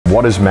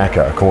What is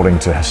Mecha according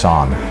to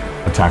Hassan?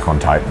 Attack on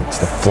Titan. It's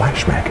the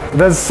Flash Mecha.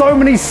 There's so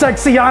many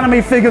sexy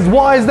anime figures.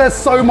 Why is there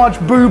so much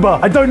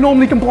booba? I don't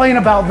normally complain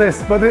about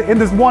this, but in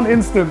this one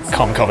instance.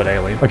 Cum-covered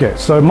alien. Okay,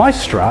 so my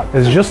strat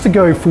is just to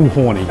go full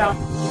horny.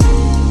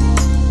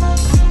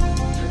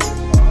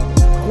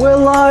 We're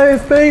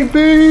live,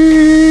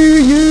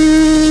 baby!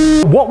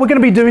 Yeah. What we're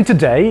going to be doing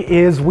today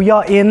is we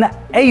are in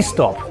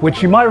ASTOP,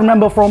 which you might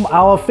remember from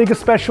our figure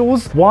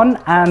specials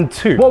 1 and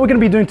 2. What we're going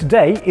to be doing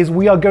today is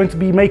we are going to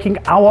be making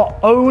our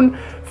own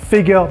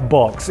figure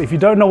box. If you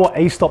don't know what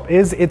ASTOP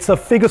is, it's a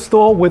figure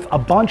store with a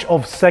bunch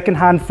of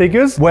secondhand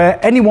figures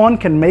where anyone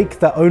can make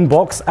their own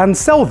box and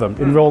sell them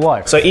in real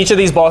life. So each of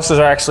these boxes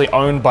are actually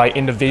owned by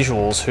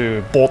individuals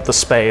who bought the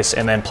space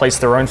and then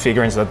placed their own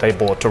figurines that they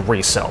bought to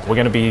resell. We're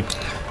going to be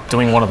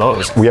doing one of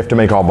those. We have to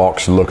make our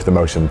box look the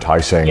most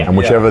enticing, and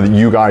whichever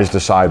you guys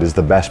decide is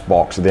the best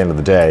box at the end of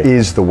the day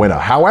is the winner.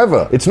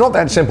 However, it's not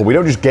that simple. We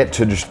don't just get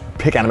to just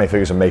pick anime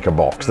figures and make a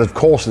box. Of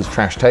course, there's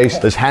trash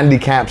taste, there's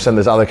handicaps, and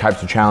there's other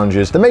types of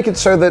challenges that make it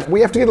so that we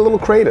have to get a little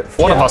creative.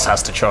 One of us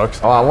has to choke.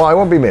 Oh, well, it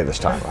won't be me this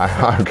time.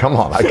 Come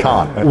on, I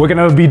can't. We're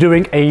going to be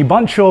doing a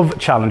bunch of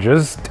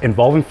challenges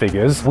involving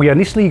figures. We are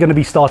initially going to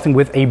be starting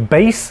with a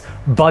base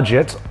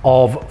budget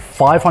of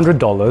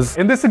 $500.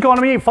 In this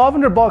economy,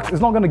 500 bucks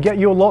is not going to get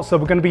you a lot, so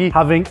we're going to be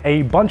having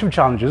a bunch of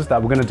challenges that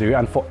we're going to do,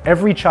 and for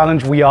every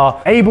challenge we are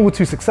able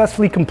to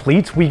successfully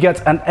complete, we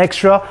get an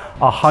extra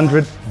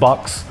 100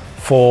 bucks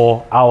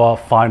for our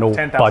final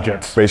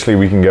budget. Basically,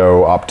 we can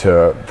go up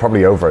to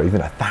probably over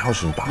even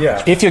 $1,000.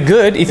 Yeah. If you're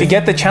good, if you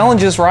get the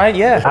challenges right,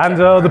 yeah. And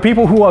the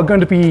people who are going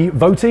to be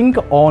voting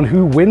on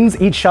who wins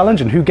each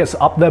challenge and who gets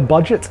up their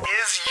budget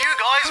is you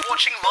guys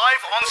watching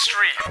live on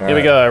stream. Here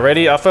we go,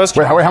 ready? Our first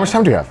Wait, how much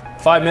time do you have?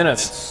 5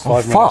 minutes.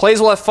 5 minutes.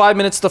 Players will have 5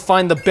 minutes to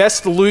find the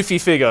best Luffy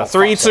figure.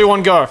 3, 2,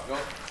 1, go.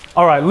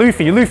 All right,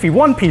 Luffy,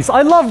 One Piece.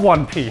 I love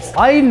One Piece.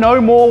 I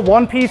know more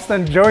One Piece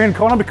than Joey and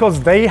Connor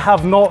because they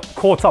have not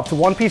caught up to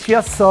One Piece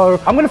yet.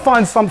 So I'm gonna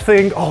find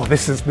something. Oh,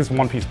 this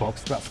One Piece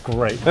box. That's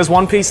great. There's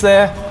One Piece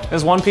there.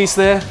 There's One Piece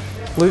there.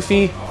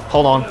 Luffy,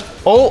 hold on.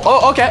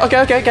 Oh, okay.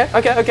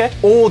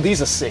 Oh,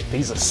 these are sick.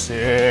 These are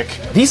sick.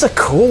 These are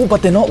cool,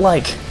 but they're not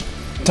like.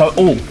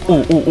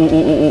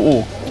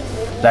 Oh.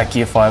 That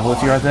Gear 5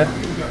 Luffy right there.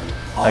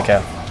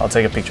 Okay, I'll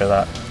take a picture of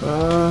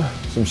that.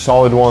 Some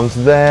solid ones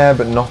there,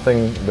 but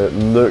nothing that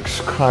looks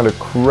kind of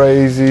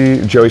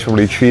crazy. Joey's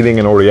probably cheating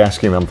and already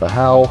asking them for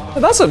help.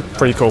 That's a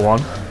pretty cool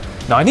one.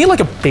 No, I need like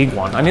a big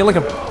one. I need like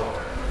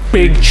a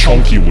big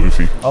chunky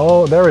Luffy.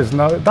 Oh, there is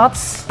no.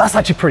 That's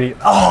actually pretty.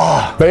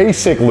 Oh,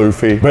 basic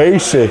Luffy.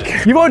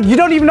 Basic. You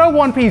don't even know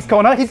One Piece,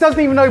 Connor. He doesn't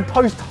even know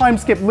post time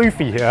skip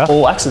Luffy here.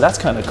 Oh, actually, that's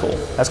kind of cool.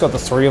 That's got the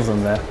 3 of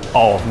them there.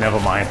 Oh,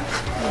 never mind.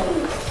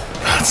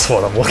 That's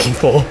what I'm looking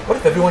for. What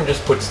if everyone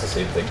just puts the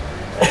same thing?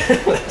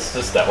 That's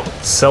just that one.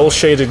 Cell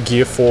shaded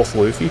Gear 4th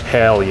Luffy.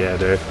 Hell yeah,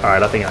 dude. All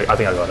right, I think I got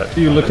it. What are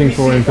you looking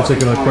for in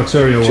particular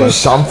criteria?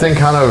 Just something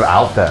kind of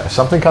out there,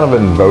 something kind of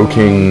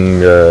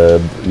invoking,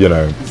 you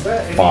know,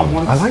 fun.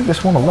 I like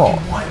this one a lot.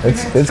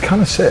 It's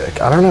kind of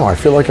sick. I don't know. I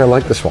feel like I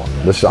like this one.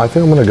 I think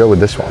I'm gonna go with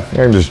this one. I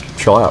can just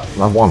chill out.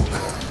 I've won.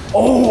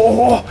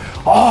 Oh,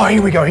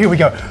 here we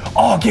go.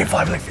 Oh, Gear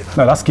 5 Luffy.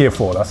 No, that's Gear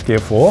 4.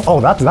 Oh,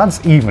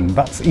 that's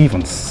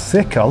even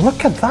sicker.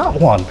 Look at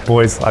that one.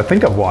 Boys, I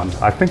think I've won.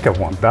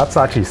 That's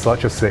actually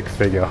such a sick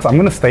figure. So I'm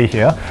gonna stay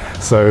here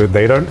so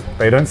they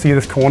don't see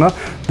this corner.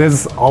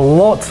 There's a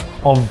lot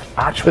of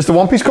actual. It's the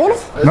One Piece corner?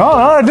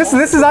 No, this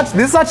is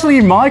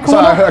actually my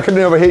corner. Sorry, I couldn't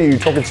overhear you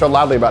talking so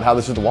loudly about how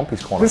this is the One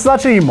Piece corner. This is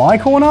actually my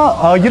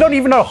corner. You don't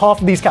even know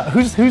half of these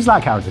characters. Who's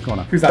that character,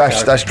 Connor? Who's that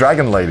character? That's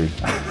Dragon Lady.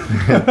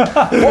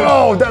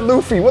 Whoa, that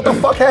Luffy. What the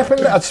fuck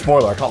happened? That's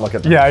spoiler. I can't look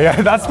at that.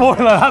 Yeah, that's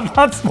spoiler.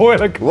 That's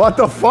spoiler. What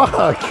the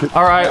fuck?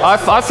 All right,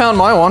 I found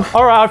my one.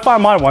 All right, I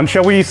found my one.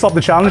 Shall we stop the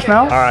challenge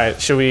now? All right,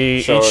 should we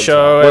each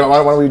show it?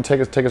 Why don't we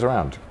take us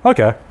around?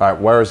 Okay. All right,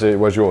 where's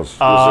yours?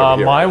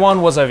 My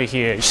one was over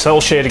here. Cell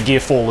shaded Gear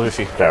 4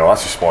 Luffy. Okay, well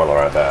that's a spoiler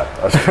right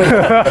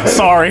there.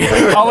 Sorry.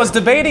 I was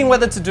debating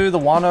whether to do the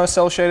Wano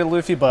cell shaded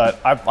Luffy, but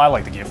I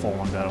like the Gear 4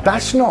 one better.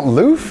 That's not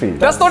Luffy.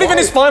 That's not even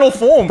his final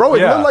form. Bro,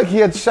 it looked like he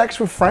had sex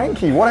with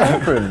Frankie. What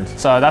happened?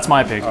 So that's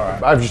my pick. All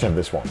right. I just have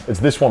this one. It's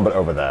this one, but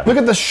over there. Look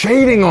at the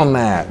shading on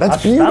that.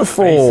 That's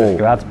beautiful.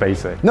 That's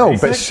basic. No,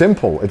 but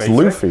simple. It's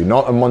Luffy,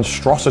 not a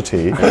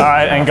monstrosity. All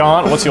right, and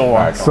Gaunt, what's your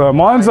one? So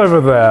mine's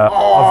over there.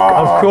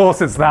 Of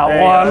course it's that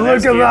one.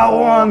 Look at that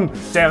one.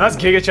 Damn, that's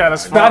Giga Chat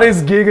as fuck. That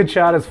is Giga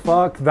Chat as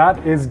fuck.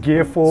 That is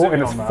Gear 4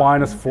 in its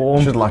finest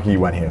form. Just lucky you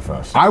went here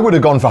first. I would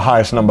have gone for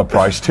highest number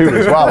price too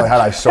as well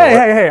had I saw it.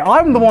 Hey,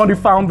 I'm the one who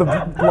found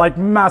the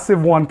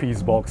massive One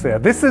Piece box here.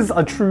 This is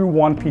a true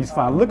One Piece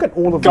fan. Look at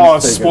all of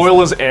God, these figures.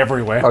 spoilers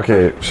everywhere.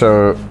 Okay,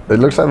 so it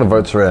looks like the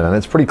votes are in, and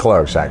it's pretty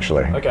close,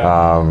 actually. Okay.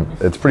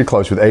 It's pretty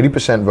close, with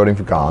 80% voting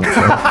for Gant.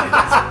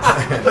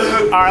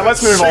 All right,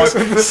 let's move on.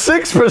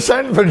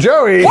 6% for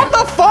Joey. What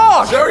the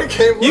fuck? Joey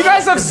came You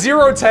guys have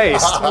zero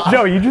taste.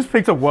 Joe, you just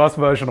picked a worse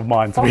version of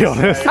mine, to be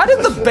honest. How did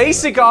the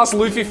basic ass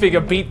Luffy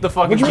figure beat the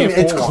fucking What do you mean?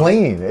 Gear It's 4 one?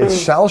 clean. It's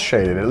cell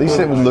shaded. At least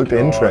it looked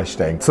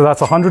interesting. So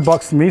that's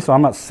 $100 to me, so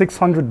I'm at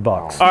 $600.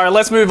 All right,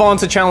 let's move on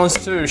to challenge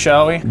 2,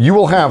 shall we? You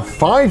will have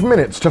 5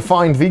 minutes to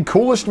find the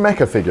coolest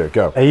mecha figure.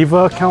 Go.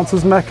 Ava counts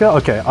as mecha?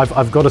 Okay,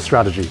 I've got a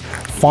strategy.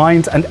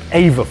 Find an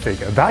Ava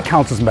figure. That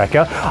counts as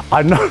mecha.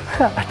 I know.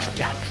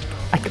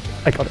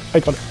 I got it.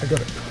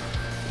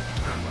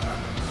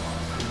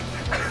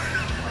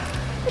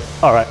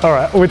 All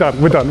right. We're done.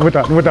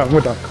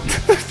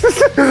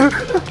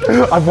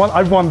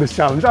 I've won this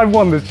challenge.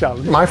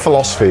 My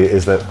philosophy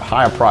is that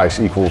higher price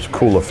equals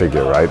cooler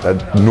figure, right?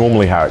 That's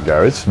normally how it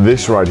goes.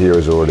 This right here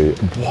is already,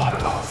 what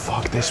the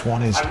fuck? This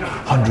one is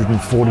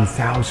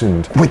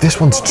 140,000. Wait, this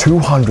one's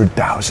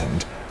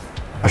 200,000.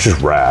 That's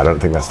just rare. I don't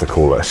think that's the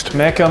coolest.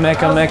 Mecha.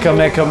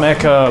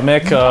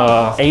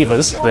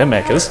 Avas. They're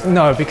mechas.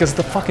 No, because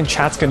the fucking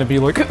chat's gonna be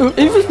like,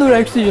 Ava's not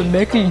actually a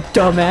mecha, you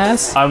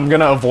dumbass. I'm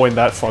gonna avoid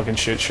that fucking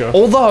shit show.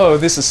 Although,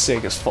 this is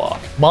sick as fuck.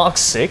 Mark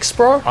 6,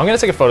 bro? I'm gonna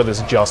take a photo of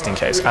this just in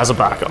case, as a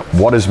backup.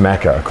 What is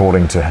mecha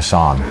according to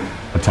Hassan?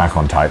 Attack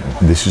on Titan.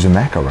 This is a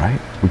mecha, right?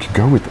 We could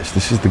go with this.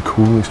 This is the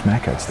coolest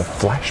mecha. It's the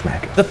Flash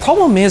mecha. The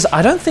problem is,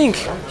 I don't think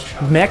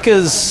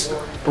mechas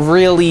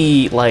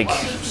really like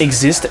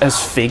exist as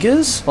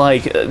figures.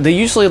 Like they're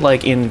usually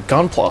like in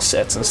Gun Plus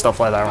sets and stuff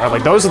like that, right?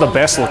 Like those are the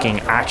best looking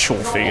actual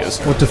figures.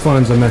 What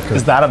defines a mecha?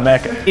 Is that a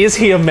mecha? Is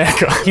he a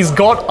mecha? He's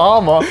got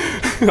armor.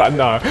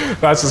 No,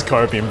 that's just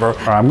copying, bro.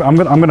 All right, I'm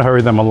gonna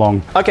hurry them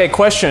along. Okay,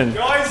 question.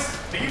 Guys,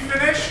 are you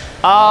finished?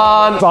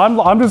 So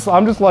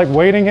I'm just like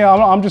waiting here.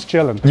 I'm just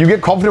chilling. You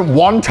get confident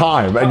one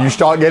time and you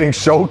start getting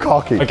so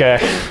cocky. Okay.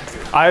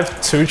 I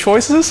have 2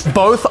 choices.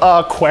 Both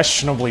are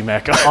questionably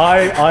mecha.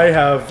 I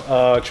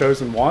have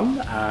chosen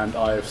one, and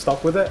I've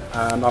stuck with it,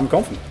 and I'm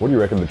confident. What do you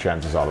reckon the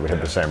chances are that we had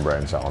the same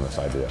brain cell on this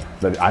idea?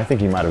 That I think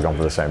he might have gone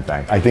for the same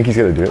thing. I think he's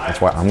going to do it. That's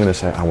why I'm going to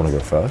say I want to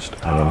go first,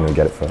 and I'm going to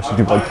get it first.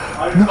 People like,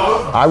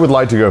 no. I would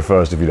like to go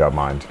first if you don't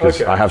mind,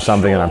 because I have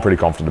something and I'm pretty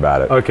confident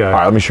about it. Okay. All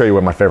right, let me show you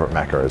where my favorite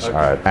mecha is. Okay.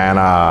 All right, and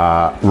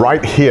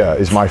right here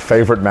is my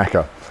favorite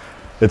mecha.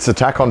 It's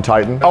Attack on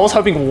Titan. I was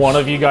hoping one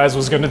of you guys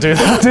was going to do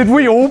that. Did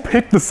we all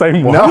pick the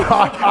same one? No,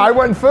 I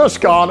went first,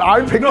 Garn.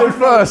 I picked it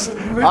first.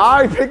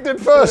 I picked it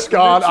first,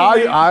 Garn.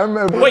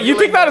 Wait, you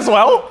picked that as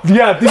well?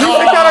 Yeah, did you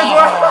pick that as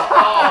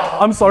well?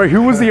 I'm sorry,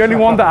 who was the only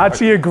one that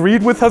actually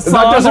agreed with Hassan?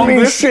 That doesn't mean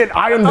this? shit.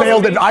 I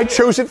unveiled it. I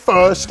chose it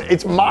first.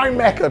 It's my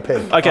mecha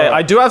pick. Okay,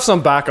 I do have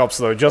some backups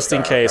though, just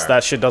in case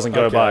that shit doesn't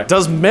go by.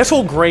 Does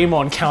Metal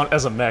Greymon count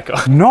as a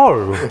mecha?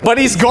 No. But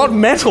he's got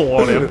metal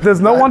on him.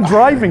 There's no one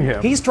driving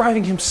him. He's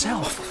driving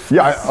himself.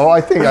 Yeah, I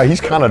think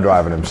he's kind of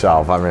driving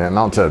himself. I mean,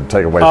 not to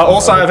take away from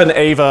Also, I have an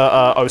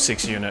Ava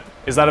 06 unit.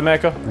 Is that a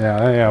mecha?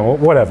 Yeah,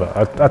 whatever.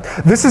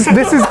 This is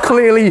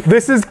clearly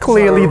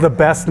the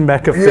best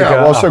mecha figure.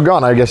 Yeah, well, so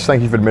Gun, I guess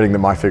thank you for admitting that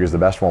my figure's the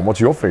best one. What's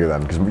your figure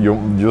then? Because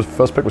your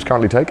first pick was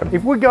currently taken.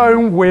 If we're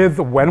going with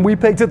when we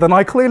picked it, then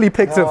I clearly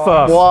picked it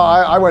first. Well,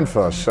 I went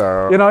first,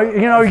 so.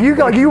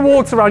 You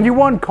walked around, you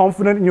weren't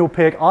confident in your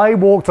pick. I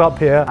walked up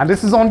here, and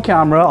this is on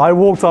camera. I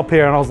walked up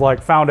here and I was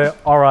like, found it.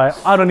 All right,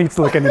 I don't need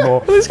to look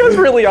anymore. This guy's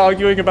really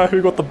arguing about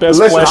who got the best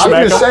Listen, flesh I'm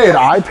mecha. just saying,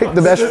 I picked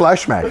the best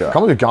flesh mecha.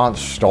 Come on, Gant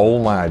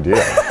stole my idea.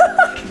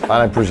 And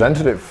I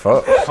presented it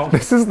first.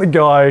 This is the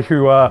guy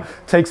who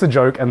takes a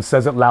joke and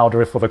says it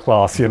louder for the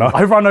class, you know?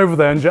 I run over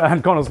there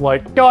and Connor's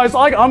like, guys,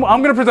 I'm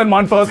going to present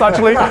mine first,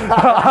 actually.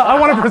 I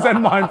want to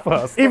present mine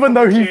first. Even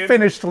though he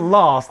finished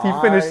last. He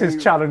finished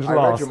his challenge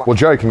last. Well,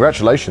 Joey,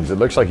 congratulations. It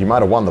looks like you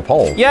might have won the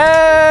poll.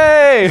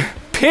 Yay!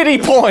 Pity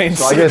points!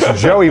 So I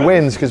guess Joey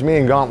wins because me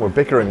and Gant were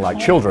bickering like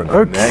children.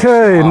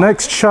 Okay,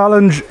 next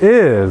challenge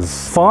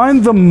is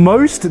find the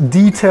most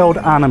detailed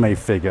anime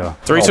figure.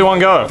 3, 2, 1,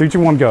 go. 3, 2,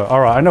 1, go. All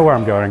right, I know where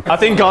I'm going. I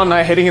think Gon and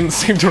I are heading in the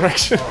same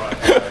direction.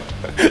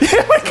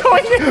 Yeah, we're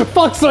going in.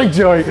 Fuck's sake,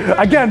 Joey.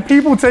 Again,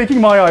 people taking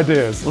my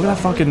ideas. Look at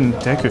that fucking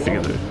Deku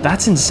figure, dude.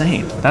 That's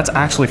insane. That's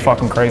actually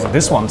fucking crazy.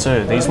 This one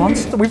too. These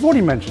ones? We've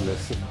already mentioned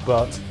this,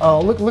 but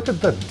look at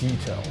the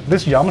detail.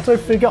 This Yamato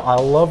figure, I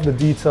love the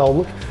detail.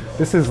 Look.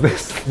 This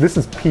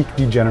is peak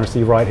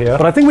degeneracy right here.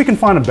 But I think we can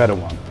find a better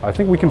one. Why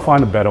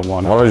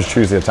don't I just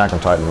choose the Attack on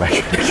Titan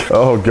mecha?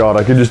 Oh god,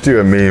 I could just do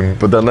a meme,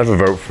 but they'll never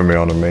vote for me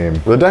on a meme.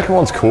 The Deku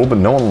one's cool, but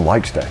no one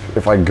likes Deku.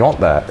 If I got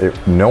that,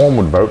 no one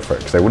would vote for it,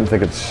 because they wouldn't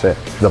think it's sick.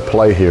 The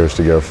play here is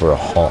to go for a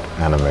hot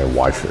anime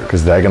waifu,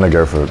 because they're gonna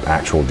go for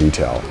actual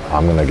detail.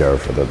 I'm gonna go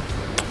for the,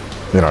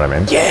 you know what I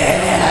mean?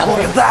 Yeah,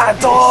 look at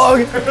that, dog.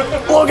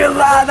 Look at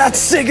that. That's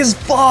sick as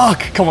fuck.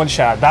 Come on,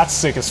 Chad. That's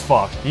sick as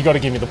fuck. You got to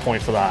give me the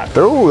point for that.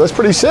 Ooh, that's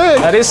pretty sick.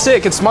 That is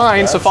sick. It's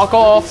mine, so fuck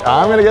off.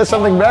 I'm gonna get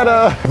something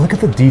better. Look at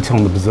the detail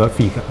on the Berserk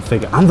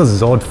figure and the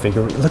Zod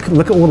figure.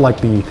 Look at all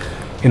like the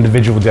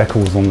individual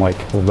decals on like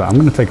all that. I'm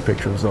gonna take a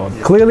picture of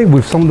Zod. Clearly,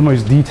 with some of the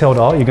most detailed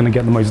art, you're gonna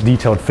get the most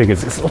detailed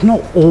figures. It's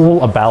not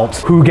all about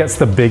who gets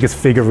the biggest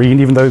figurine,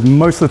 even though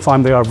most of the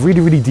time they are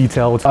really, really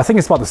detailed. I think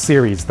it's about the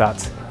series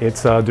that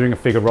it's doing a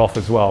figure off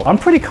as well. I'm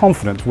pretty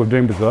confident with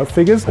doing Berserk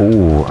figures.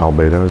 Ooh,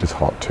 Albedo is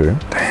hot too.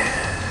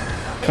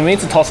 For me,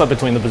 it's a toss-up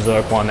between the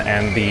Berserk one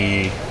and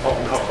the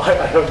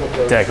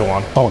Decker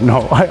one. Oh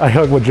no, I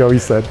heard what Joey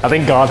said. I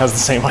think God has the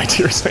same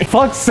idea as me.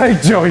 Fuck's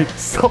sake, Joey.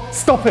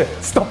 Stop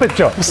it,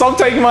 Joey. Stop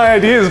taking my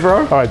ideas,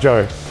 bro. All right,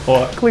 Joey.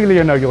 What? Clearly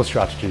you know your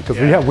strategy, because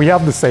we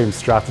have the same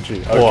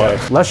strategy. Okay.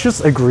 Let's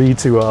just agree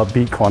to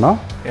beat Connor.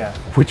 Yeah.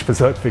 Which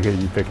Berserk figure are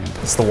you picking?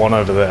 It's the one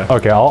over there.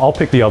 Okay, I'll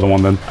pick the other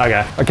one then.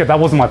 Okay. Okay, that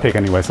wasn't my pick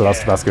anyway, so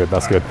that's good,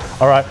 that's good.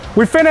 All right,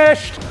 we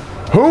finished!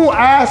 Who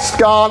asked,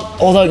 God?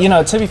 Although, you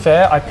know, to be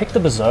fair, I picked the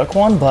Berserk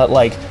one, but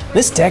like,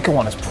 this Decker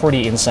one is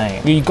pretty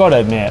insane. You gotta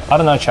admit. I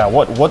don't know, Chad,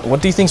 what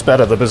do you think's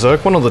better, the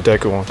Berserk one or the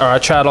Decker one? All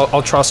right, Chad,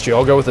 I'll trust you.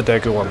 I'll go with the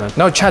Decker one then.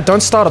 No, Chad,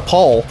 don't start a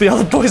poll. The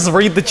other boys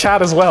read the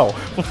chat as well.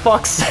 For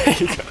fuck's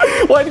sake.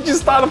 Why did you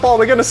start a poll?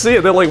 They're gonna see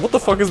it. They're like, what the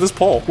fuck is this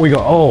poll? We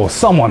got, oh,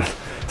 someone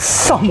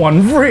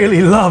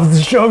really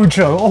loves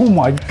JoJo. Oh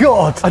my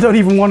God. I don't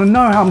even want to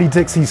know how many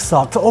dicks he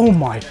sucked. Oh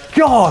my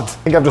God. I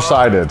think I've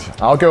decided.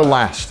 I'll go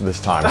last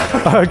this time.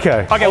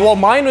 Okay. Okay, well,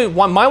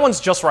 my one's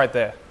just right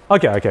there.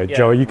 Okay, yeah.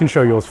 Joey, you can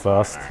show yours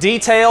first.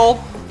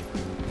 Detail.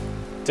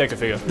 Decker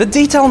figure. The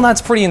detail on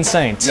that's pretty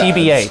insane.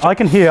 TBH. I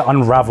can hear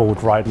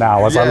Unraveled right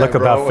now as I look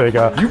at that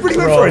figure. You really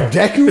went for a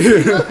Deku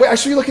figure? Wait,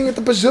 actually, you're looking at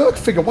the Berserk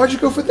figure. Why'd you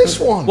go for this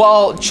one?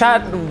 Well,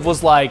 Chad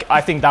was like, I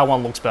think that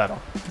one looks better.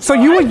 So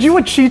you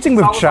were cheating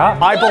with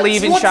chat? I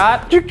believe in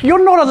chat.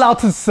 You're not allowed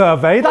to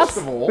survey. First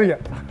of all,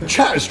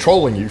 chat is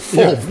trolling you.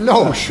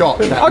 No shot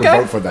chat would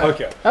vote for that.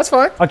 Okay, that's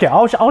fine. Okay,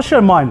 I'll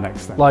show mine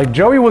next then. Like,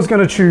 Joey was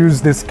gonna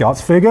choose this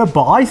Guts figure,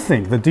 but I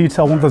think the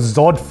detail on the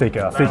Zod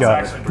figure,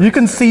 you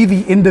can see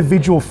the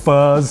individual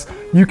furs,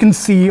 you can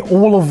see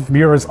all of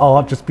Mira's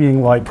art just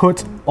being like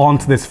put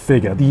onto this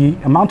figure. The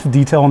amount of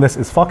detail on this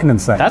is fucking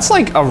insane. That's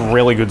like a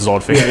really good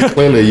Zod figure.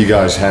 Clearly you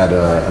guys had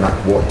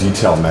what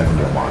detail meant in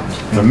your mind.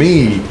 For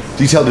me,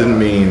 detail didn't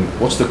mean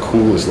what's the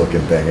coolest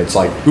looking thing. It's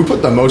like who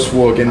put the most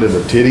work into the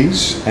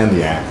titties and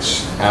the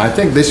ass. And I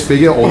think this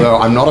figure, although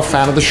I'm not a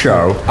fan of the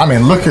show, I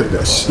mean, look at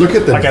this. Look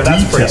at the detail.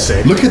 That's pretty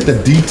sick. Look at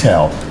the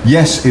detail.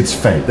 Yes, it's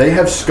fake. They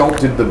have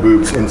sculpted the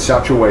boobs in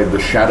such a way the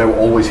shadow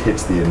always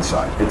hits the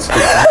inside. It's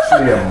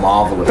actually a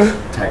marvelous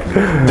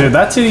technique. Dude,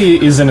 that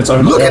titty is in its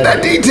own. Look at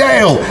that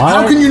detail!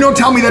 How can you not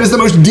tell me that is the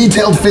most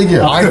detailed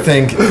figure? I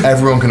think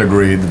everyone can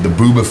agree that the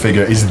booba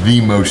figure is the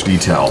most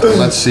detailed.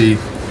 Let's see.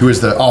 Who is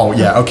the... Oh,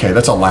 yeah, okay,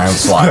 that's a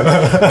landslide.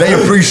 They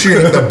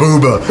appreciate the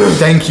booba.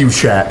 Thank you,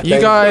 chat.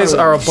 You guys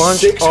are a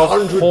bunch of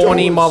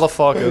horny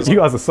motherfuckers. You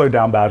guys are so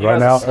down bad right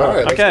now. All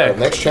right, okay.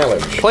 Next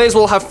challenge. Players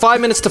will have 5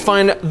 minutes to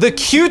find the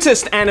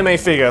cutest anime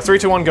figure. 3,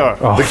 2, 1, go.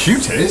 Oh, the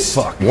cutest?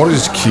 Fuck. What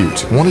is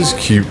cute? What is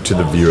cute to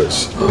the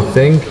viewers? I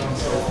think...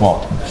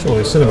 What?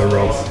 Surely cinnamon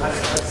roll.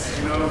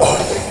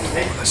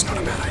 Oh, that's not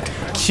a bad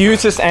idea.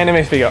 Cutest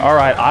anime figure. All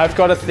right, I've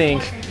got to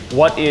think,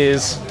 what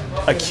is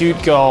a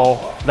cute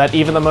girl that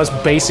even the most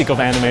basic of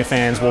anime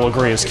fans will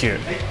agree is cute?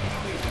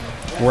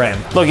 Ren.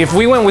 Look, if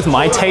we went with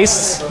my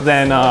tastes,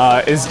 then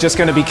it's just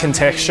going to be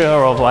contexture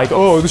of like,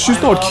 oh,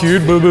 she's not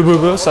cute, blah, blah, blah,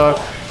 blah.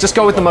 So just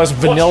go with the most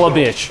vanilla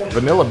bitch.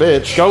 Vanilla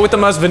bitch. Go with the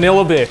most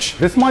vanilla bitch.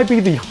 This might be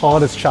the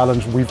hardest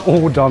challenge we've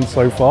all done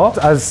so far.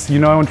 As you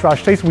know, on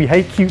Trash Taste, we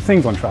hate cute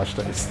things on Trash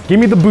Taste. Give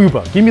me the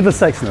booba, give me the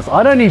sexiness.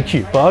 I don't need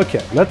cute, but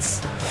okay,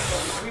 let's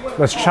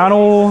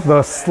channel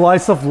the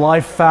slice of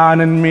life fan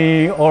in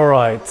me. All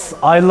right,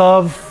 I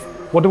love...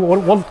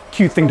 What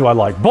cute thing do I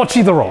like?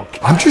 Bocce the Rock.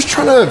 I'm just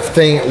trying to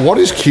think, what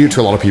is cute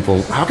to a lot of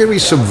people? How can we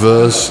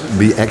subverse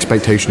the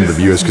expectation of the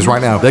viewers? Because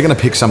right now, they're going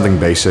to pick something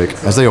basic,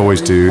 as they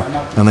always do,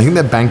 and I think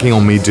they're banking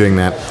on me doing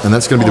that, and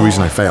that's going to be the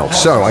reason I failed.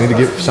 So I need to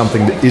give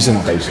something that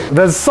isn't basic.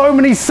 There's so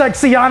many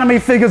sexy anime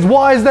figures.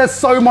 Why is there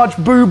so much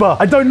booba?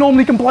 I don't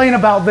normally complain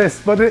about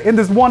this, but in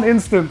this one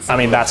instance... I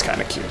mean, that's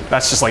kind of cute.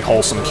 That's just like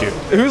wholesome cute.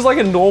 Who's like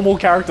a normal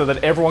character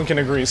that everyone can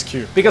agree is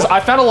cute? Because I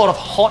found a lot of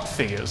hot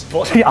figures.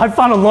 Yeah, I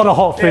found a lot of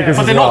hot figures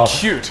but as they're well. not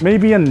cute.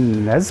 Maybe a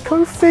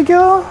Nezuko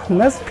figure?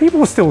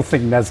 People still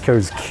think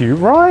Nezuko's cute,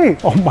 right?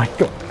 Oh my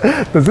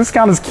god. Does this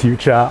count as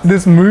cute, chat?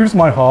 This moves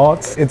my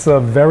heart. It's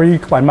a very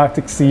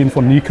climactic scene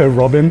for Nico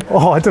Robin.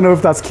 Oh, I don't know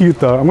if that's cute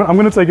though. I'm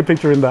gonna take a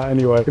picture in that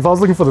anyway. If I was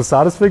looking for the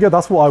saddest figure,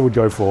 that's what I would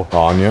go for.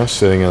 Anya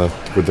sitting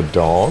with the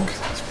dog.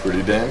 That's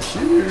pretty damn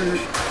cute. We've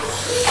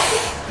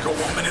got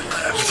 1 minute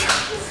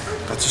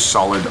left. That's a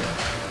solid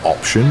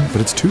option,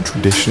 but it's too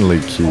traditionally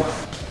cute.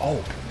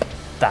 Oh,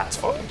 that's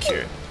fucking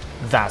cute.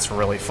 That's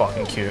really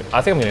fucking cute.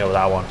 I think I'm gonna go with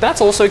that one. That's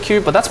also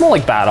cute, but that's more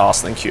like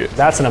badass than cute.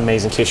 That's an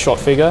amazing Kiss Shot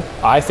figure.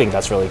 I think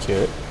that's really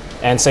cute.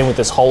 And same with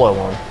this Holo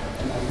one.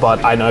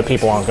 But I know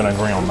people aren't gonna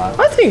agree on that.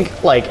 I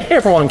think like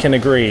everyone can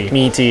agree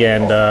Miti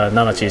and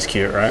Nanachi's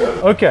cute, right?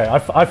 Okay,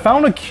 I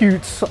found a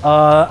cute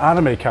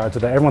anime character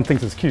that everyone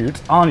thinks is cute,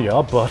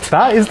 Anya, but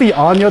that is the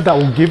Anya that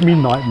will give me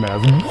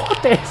nightmares.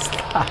 What is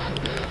that?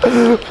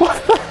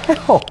 What the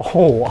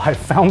Oh, I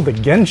found the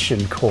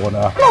Genshin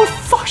corner. No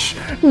fush!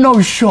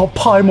 No shot,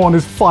 Paimon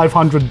is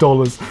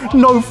 $500.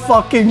 No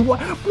fucking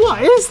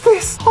what is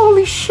this?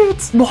 Holy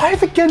shit! Why are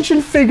the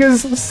Genshin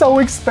figures so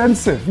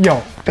expensive?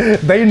 Yo,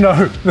 they know.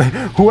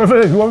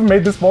 Whoever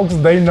made this box,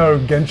 they know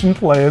Genshin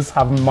players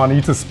have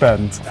money to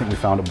spend. I think we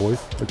found it, boys.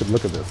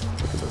 Look at this.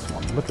 Look at this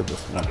one. Look at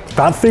this one.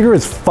 That figure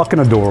is fucking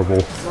adorable.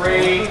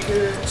 3,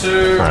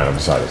 2, Alright, I've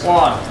decided.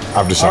 1.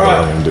 I've decided what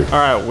I'm gonna do.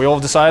 Alright, we all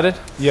decided?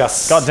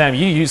 Yes. God damn,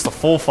 you used the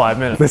full 5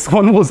 minutes. This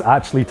one was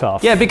actually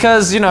tough. Yeah,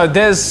 because, you know,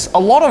 there's a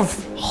lot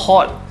of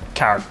hot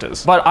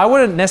characters, but I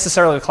wouldn't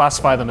necessarily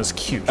classify them as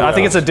cute. I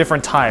think it's a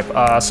different type.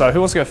 So who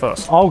wants to go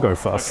first? I'll go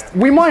first.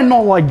 We might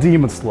not like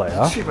Demon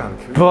Slayer,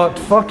 but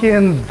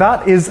fucking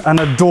that is an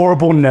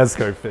adorable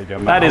Nezuko figure,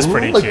 man. That is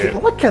pretty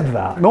cute. Look at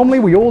that. Normally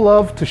we all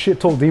love to shit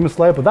talk Demon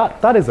Slayer,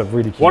 but that is a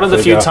really cute One of the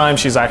figure. few times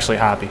she's actually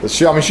happy.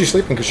 I mean, she's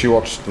sleeping because she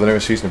watched the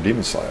newest season of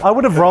Demon Slayer. I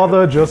would have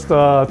rather just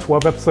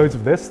 12 episodes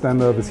of this than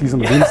the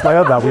season of Demon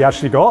Slayer that we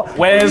actually got.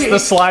 Where's the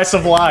slice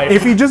of life?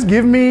 If you just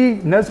give me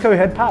Nezuko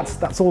head pats,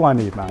 that's all I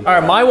need, man. All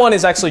right, my one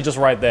is actually just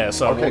right there,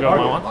 so we'll go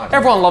my one.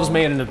 Everyone loves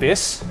Made in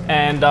Abyss,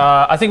 and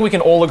I think we can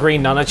all agree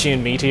Nanachi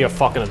and Miti are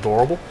fucking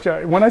adorable.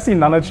 When I see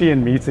Nanachi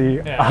and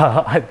Miti,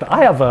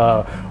 I have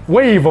a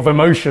wave of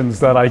emotions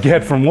that I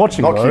get from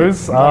watching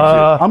those.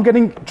 I'm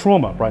getting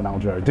trauma right now,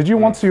 Joe. Did you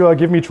want to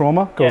give me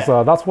trauma? Because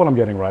that's what I'm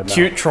getting right now.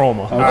 Cute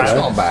trauma. Okay. That's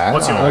not bad.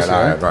 What's yours?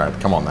 All right.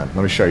 Come on, then.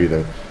 Let me show you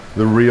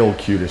the real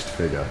cutest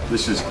figure.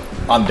 This is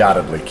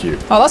undoubtedly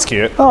cute. Oh, that's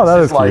cute. Oh, that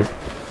is cute.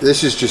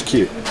 This is just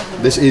cute.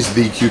 This is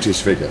the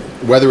cutest figure.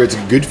 Whether it's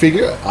a good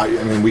figure, I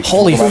mean, we can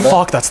Holy talk about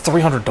fuck, that's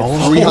 $300.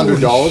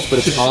 $300, but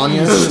it's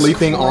Anya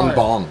sleeping on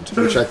Bond,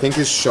 which I think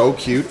is so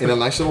cute in a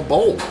nice little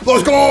bowl.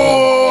 Let's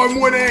go!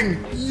 I'm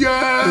winning!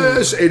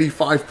 Yes!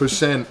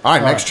 85%. All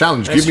right, next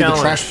challenge. Give me the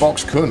trash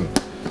box kun.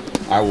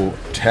 I will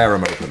tear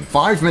him open.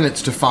 5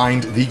 minutes to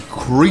find the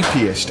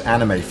creepiest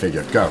anime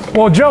figure. Go.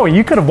 Well, Joey,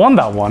 you could have won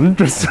that one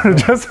just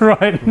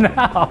right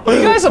now.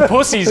 You guys are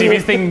pussies if you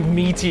think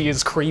Miti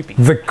is creepy.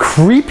 The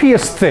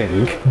creepiest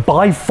thing,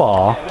 by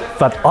far,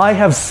 that I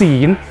have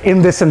seen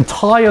in this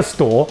entire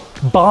store,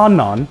 bar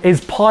none,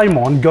 is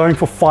Paimon going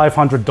for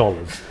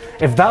 $500.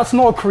 If that's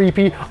not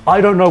creepy,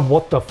 I don't know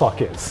what the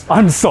fuck is.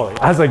 I'm sorry.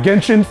 As a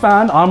Genshin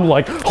fan, I'm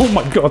like, oh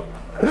my god.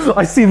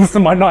 I see this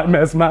in my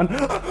nightmares, man.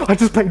 I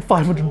just paid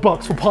 $500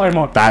 for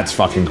Paimon. That's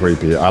fucking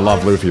creepy. I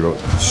love Luffy, but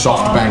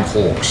SoftBank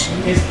Hawks.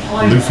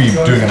 Luffy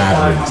doing an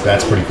ad read.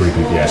 That's pretty creepy,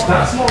 if you ask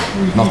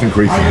me. Nothing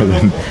creepier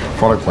than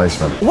product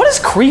placement. What is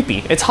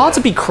creepy? It's hard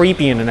to be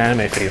creepy in an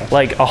anime video.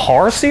 Like a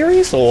horror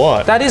series or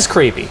what? That is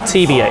creepy.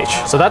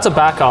 TBH. So that's a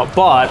backup,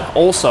 but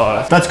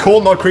also... That's cool,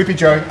 not creepy,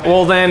 Joe.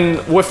 Well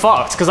then, we're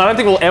fucked, because I don't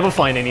think we'll ever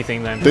find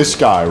anything then. This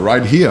guy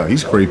right here,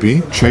 he's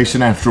creepy.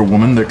 Chasing after a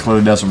woman that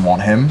clearly doesn't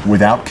want him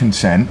without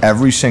consent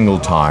every single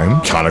time.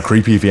 Kind of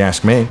creepy if you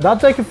ask me. That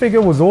Deku figure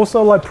was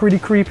also like pretty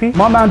creepy.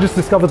 My man just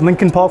discovered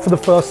Linkin Park for the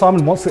first time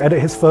and wants to edit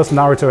his first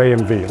Naruto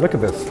AMV. Look at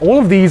this. All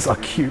of these are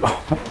cute.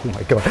 Oh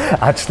my god.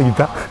 Actually,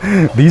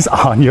 these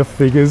Anya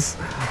figures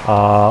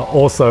are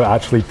also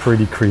actually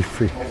pretty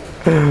creepy.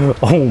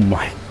 Oh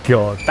my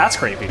god. That's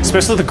creepy,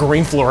 especially the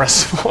green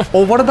fluorescent one.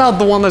 Or what about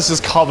the one that's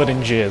just covered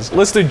in jizz?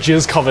 Let's do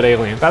jizz covered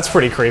alien. That's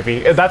pretty creepy.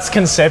 That's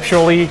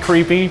conceptually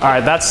creepy. All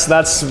right,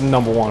 that's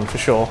number one for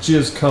sure.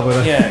 Jizz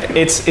covered. Yeah,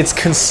 it's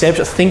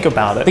conceptual. Think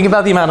about it. Think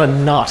about the amount of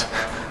nut.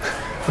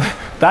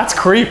 That's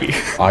creepy.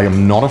 I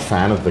am not a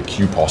fan of the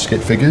Q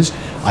Posket figures.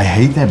 I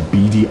hate their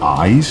beady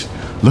eyes.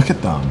 Look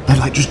at them. They're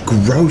like just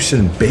gross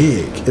and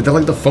big. They're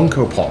like the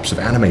Funko Pops of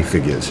anime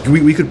figures.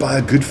 We could buy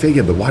a good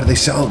figure, but why do they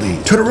sell these?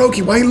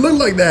 Todoroki, why he look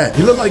like that?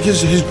 He looked like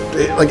his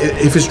like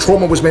if his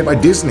trauma was made by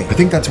Disney. I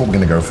think that's what we're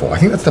gonna go for. I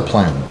think that's the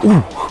plan. Ooh.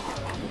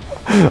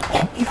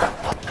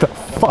 What the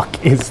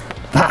fuck is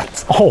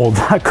that? Oh,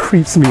 that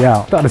creeps me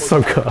out. That is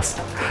so cursed.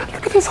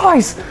 Look at his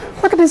eyes.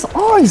 Look at his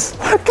eyes.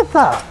 Look at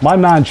that. My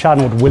man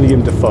channeled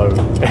William Dafoe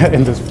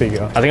in this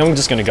figure. I think I'm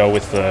just gonna go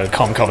with the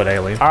covered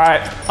alien. All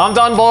right, I'm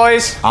done,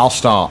 boys. I'll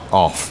start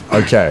off.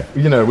 Okay.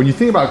 You know, when you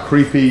think about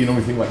creepy, you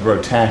normally think like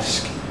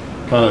grotesque,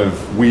 kind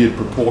of weird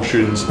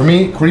proportions. For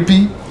me,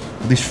 creepy,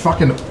 these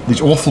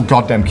awful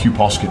goddamn Q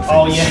Posket figures.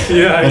 Oh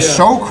yeah. They're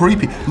so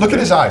creepy. Look at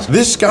his eyes.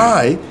 This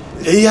guy,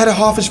 he had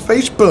half his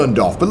face burned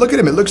off, but look at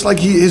him. It looks like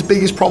his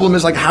biggest problem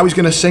is like how he's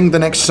gonna sing the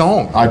next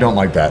song. I don't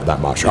like that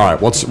much. All right,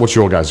 what's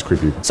your guys'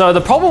 creepy? So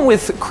the problem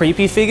with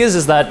creepy figures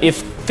is that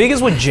if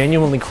figures were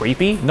genuinely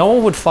creepy, no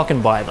one would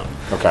fucking buy them.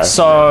 Okay.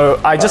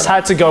 So I just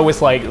had to go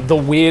with like the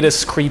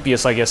weirdest,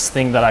 creepiest, I guess,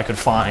 thing that I could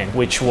find,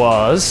 which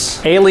was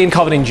alien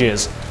covered in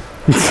jizz.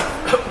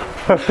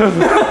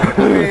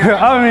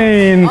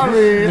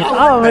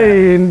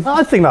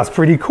 I think that's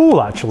pretty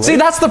cool, actually. See,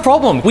 that's the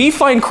problem. We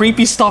find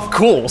creepy stuff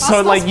cool,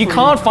 so like you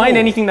can't find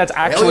anything that's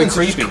actually Aliens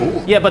are just creepy.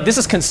 cool. Yeah, but this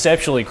is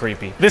conceptually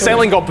creepy. This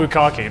alien got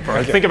bukkake,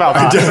 bro. Think about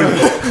that.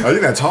 I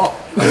think that's hot.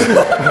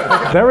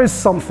 There is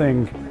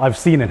something I've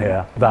seen in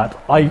here that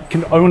I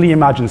can only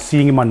imagine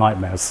seeing in my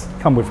nightmares.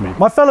 Come with me.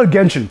 My fellow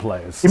Genshin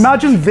players,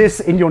 imagine this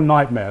in your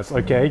nightmares,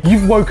 okay?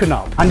 You've woken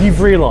up and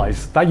you've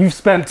realized that you've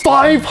spent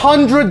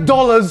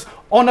 $500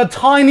 on a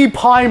tiny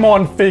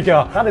Paimon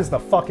figure. That is the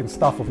fucking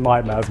stuff of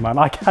nightmares, man.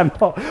 I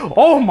cannot.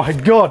 Oh my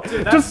god.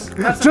 Dude,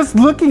 just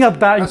looking at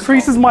that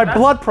increases my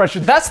blood pressure.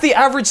 That's the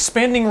average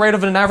spending rate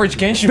of an average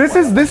Genshin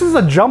player. This is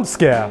a jump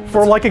scare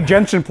for like a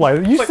Genshin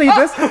player. You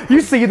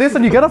see this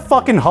and you get a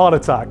fucking heart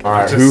attack. All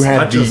right, who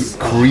had the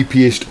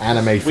creepiest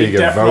anime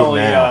figure? Vote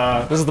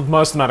now. This is the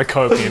most amount of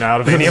cocaine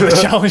out of any of the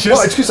challenges. Well,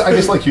 it's because I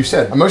guess, like you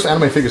said, most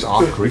anime figures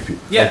aren't creepy.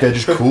 Yeah. Like, they're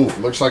just cool.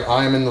 Looks like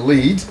I am in the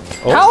lead.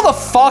 How the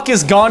fuck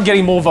is Gon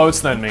getting more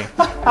votes than me? You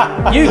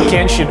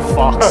Genshin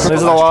fucks. This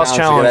is the last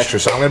challenge. Extra,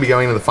 so I'm going to be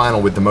going to the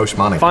final with the most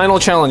money. Final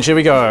challenge, here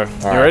we go.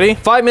 You ready?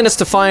 5 minutes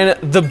to find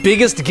the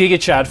biggest Giga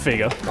Chad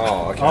figure.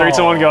 Oh, okay. 3,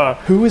 2, 1, go.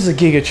 Who is a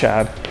Giga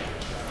Chad?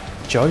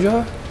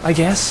 Jojo, I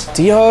guess.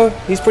 Dio,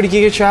 he's pretty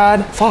Giga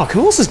Chad. Fuck,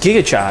 who else is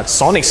Giga Chad?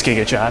 Sonic's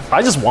Giga Chad.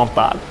 I just want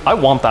that. I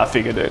want that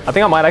figure, dude. I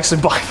think I might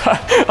actually buy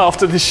that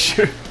after this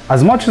shoot.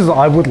 As much as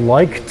I would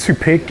like to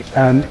pick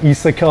an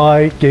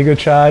Isekai Giga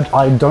Chad,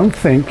 I don't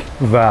think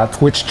that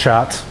Twitch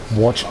chat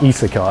watch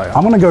Isekai.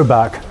 I'm gonna go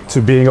back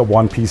to being a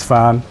One Piece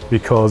fan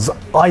because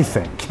I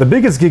think the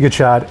biggest Giga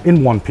Chad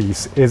in One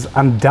Piece is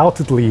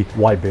undoubtedly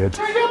Whitebeard.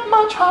 Can we get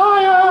much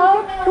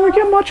higher? Can we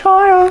get much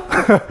higher?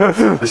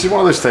 This is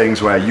one of those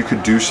things where you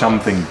could do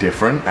something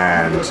different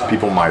and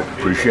people might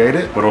appreciate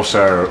it, but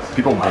also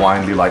people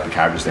blindly like the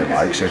characters they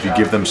like. So if you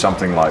give them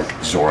something like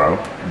Zoro,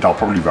 they'll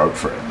probably vote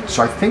for it.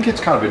 So I think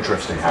it's kind of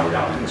interesting how we're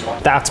going to do this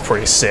one. That's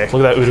pretty sick.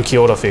 Look at that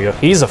Uruki figure.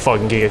 He's a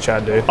fucking Giga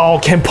Chad, dude. Oh,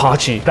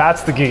 Kenpachi.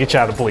 That's the Giga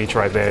Chad of Bleach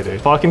right there, dude.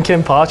 Fucking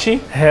Kenpachi?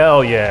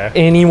 Hell yeah.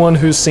 Anyone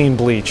who's seen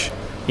Bleach.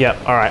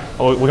 Yep, alright.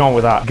 We're going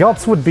with that.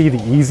 Guts would be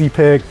the easy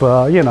pick,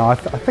 but you know, I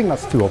think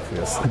that's too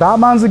obvious.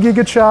 Batman's a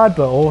Giga Chad,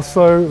 but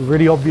also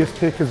really obvious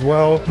pick as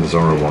well.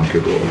 Zoro one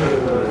could.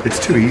 It's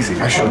too easy.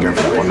 I shouldn't go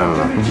for that one. No.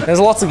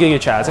 There's lots of Giga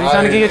Chads. Have you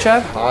found a Giga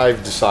Chad?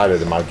 I've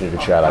decided in my Giga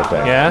Chad, I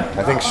think. Yeah?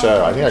 I think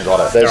so. I think I got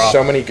it. There's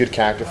so many good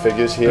character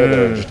figures here that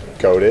are just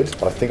goated,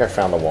 but I think I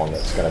found the one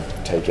that's going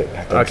to take it.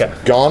 Okay.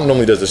 Gon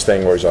normally does this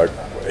thing where he's like,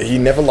 he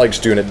never likes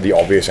doing it the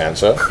obvious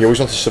answer. He always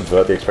wants to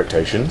subvert the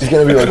expectations. He's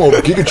gonna be like, oh,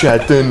 Giga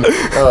Chad, then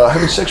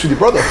having sex with your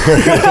brother.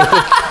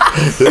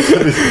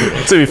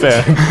 To be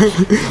fair.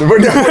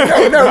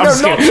 No,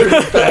 not to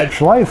be fair.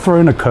 Shall I throw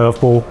in a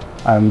curveball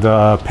and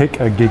pick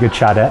a Giga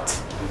Chadette?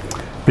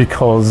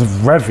 Because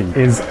Revi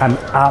is an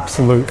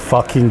absolute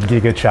fucking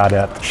Giga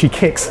Chadette. She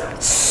kicks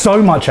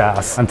so much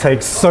ass and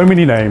takes so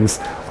many names.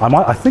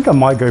 I think I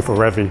might go for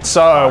Revi.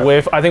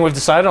 So I think we've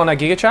decided on our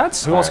Giga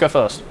Chads. Who wants to go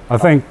first?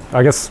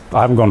 I guess I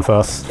haven't gone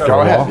first.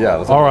 Go ahead.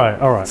 Yeah. All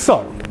right.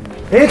 So,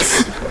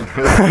 it's...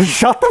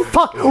 Shut the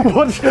fuck...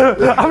 What?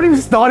 I haven't even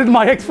started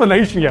my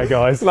explanation yet,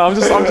 guys. No, I'm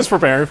just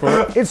preparing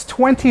for it. It's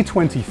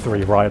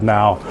 2023 right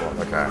now.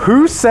 Okay.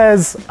 Who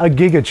says a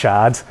Giga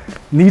Chad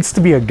needs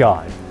to be a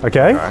guy?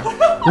 Okay?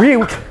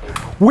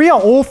 We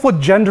are all for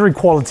gender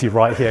equality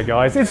right here,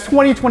 guys. It's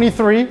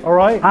 2023, all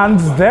right? And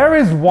there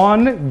is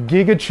one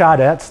Giga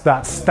Chadette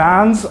that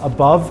stands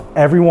above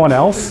everyone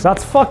else.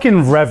 That's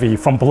fucking Revi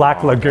from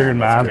Black Lagoon,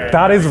 man.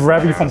 That is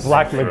Revi from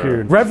Black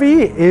Lagoon.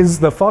 Revi is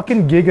the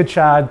fucking Giga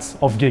Chads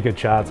of Giga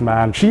Chads,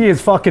 man. She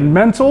is fucking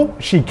mental,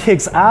 she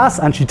kicks ass,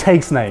 and she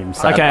takes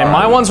names. Okay,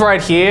 my one's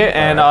right here,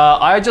 and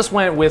I just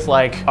went with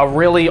like a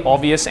really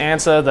obvious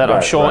answer that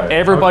I'm sure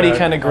everybody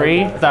can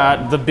agree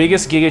that the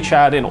biggest Giga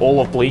Chad in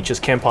all of Bleach is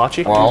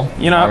Kenpachi. Well,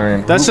 you know, I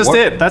mean, that's just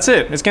it. That's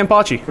it. It's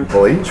Kenpachi.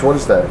 Bleach? What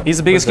is that? He's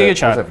the biggest Giga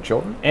Chad. Is that for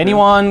children?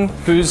 Anyone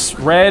who's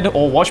read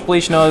or watched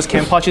Bleach knows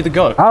Kenpachi the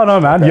GOAT. I don't know,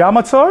 man.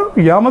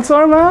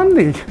 Yamato,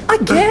 man. I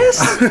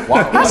guess.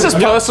 That's just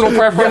personal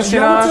preference,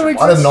 you know.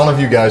 Why did none of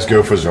you guys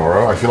go for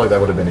Zoro? I feel like that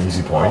would have been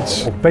easy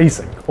points. All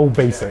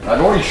basic. I've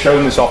already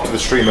shown this off to the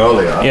stream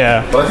earlier.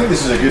 Yeah. But I think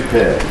this is a good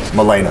pick.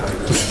 Milena.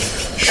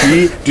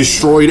 She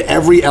destroyed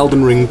every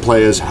Elden Ring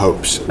player's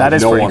hopes. That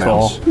is pretty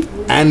cool.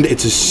 And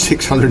it's a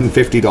 $650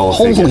 figure.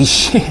 Holy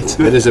shit.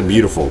 It is a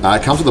beautiful.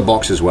 It comes with a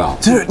box as well.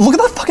 Dude, look at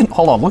that fucking,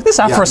 hold on, look at this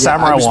Afro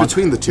Samurai one.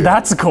 Between the two.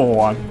 That's a cool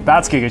one.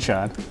 That's Giga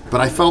Chad.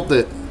 But I felt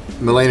that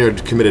Milena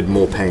had committed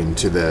more pain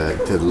to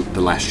the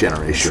last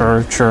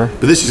generation. Sure.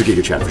 But this is a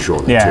Giga Chad for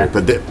sure. Yeah.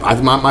 Too. But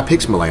my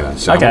pick's Milena,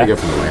 so Okay. I'm going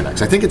to go for Milena,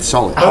 because I think it's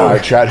solid. All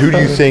right, Chad, who do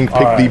you think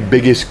picked the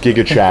biggest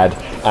Giga Chad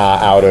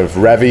out of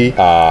Revi,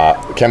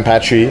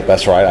 Kenpachi,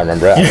 that's right, I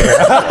remember it,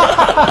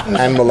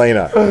 and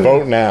Milena?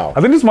 Vote now.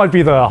 I think this might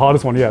be the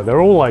hardest one. Yeah,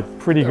 they're all like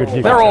pretty good Giga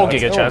Chads. They're all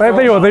Giga Chad.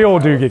 They all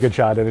do Giga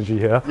Chad energy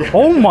here.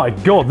 Oh my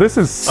god, this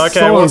is Okay,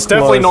 so well, it's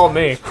definitely close. not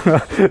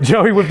me.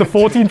 Joey with the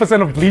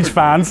 14% of Bleach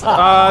fans.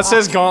 It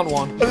says Gaunt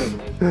one.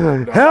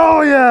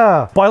 Hell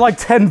yeah! By like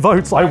 10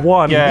 votes, I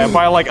won. Yeah,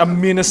 by like a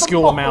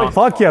minuscule amount.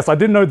 Fuck yes, I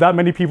didn't know that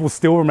many people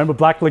still remember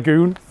Black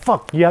Lagoon.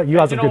 Fuck yeah, you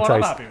guys have good what?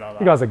 I'm taste. happy about that.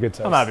 You guys have good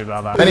taste. I'm happy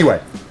about that.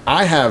 Anyway,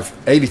 I have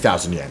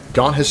 80,000 yen.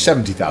 Garn has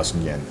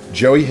 70,000 yen.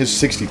 Joey has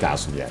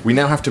 60,000 yen. We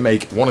now have to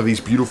make one of these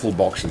beautiful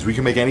boxes. We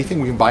can make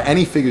anything. We can buy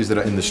any figures that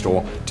are in the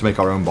store to make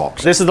our own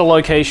box. This is the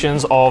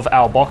locations of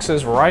our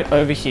boxes right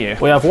over here.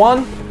 We have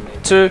 1,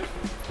 2,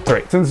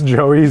 3. Since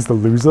Joey is the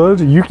loser,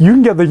 you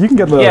can get the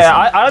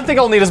Yeah, I don't think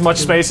I'll need as much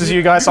space as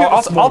you guys, so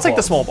I'll take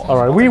the small box. All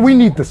right, we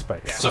need the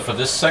space. So for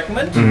this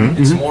segment,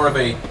 it's more of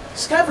a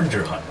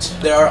scavenger hunt.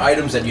 There are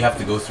items that you have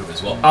to go through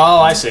as well.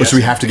 Oh, I see. So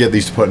we have to get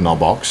these to put in our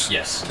box?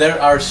 Yes.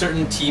 There are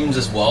certain themes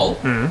as well.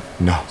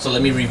 No. So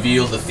let me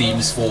reveal the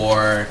themes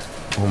for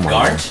my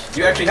Garn.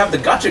 You actually have the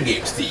Gacha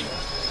Games theme.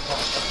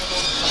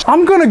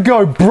 I'm gonna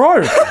go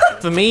broke.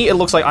 For me, it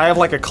looks like I have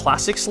like a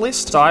classics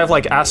list. So I have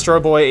like Astro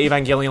Boy,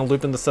 Evangelion,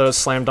 Lupin the Third,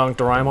 Slam Dunk,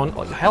 Doraemon.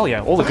 Oh, hell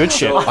yeah, all the good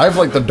shit. I have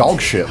like the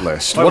dog shit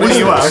list. What do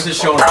you This is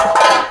shown.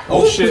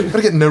 Oh shit. I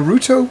gotta get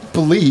Naruto,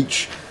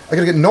 Bleach. I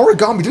gotta get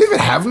Noragami. Do we even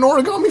have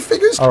Noragami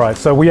figures? All right,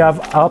 so we have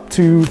up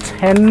to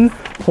 10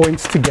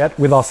 points to get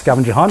with our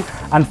scavenger hunt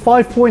and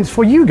 5 points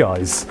for you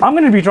guys. I'm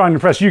gonna be trying to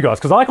impress you guys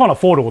because I can't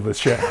afford all this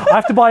shit. I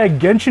have to buy a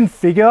Genshin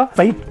figure,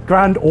 Fate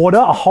Grand Order,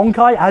 a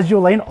Honkai, Azure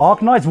Lane,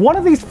 Arknights. One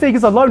of these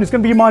figures alone is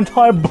gonna be my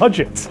entire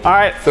budget. All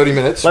right, 30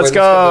 minutes. let's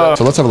go.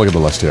 So let's have a look at the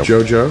list here.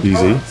 Jojo,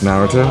 easy.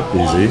 Naruto,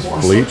 easy.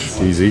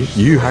 Bleach, easy.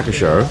 Yu Yu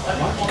Hakusho,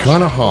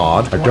 kind of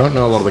hard. I don't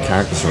know a lot of the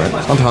characters from it.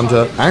 Hunter x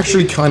Hunter,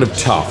 actually kind of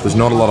tough. There's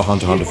not a lot of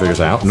Hunter x Hunter figures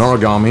out.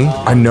 Noragami,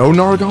 I know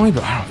Noragami,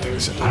 but I don't think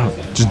it's.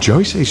 Does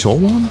Joey say he saw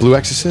one? Blue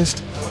Exorcist?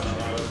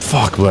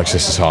 Fuck, Blue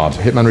Exorcist is hard.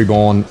 Hitman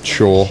Reborn,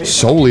 sure.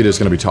 Soul Eater is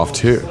going to be tough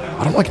too.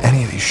 I don't like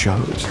any of these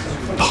shows.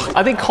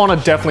 I think Connor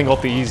definitely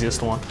got the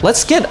easiest one.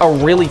 Let's get a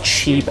really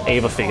cheap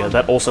Ava figure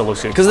that also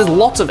looks good, because there's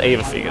lots of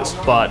Ava figures,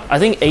 but I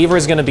think Ava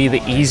is going to be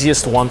the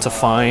easiest one to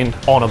find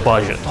on a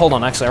budget. Hold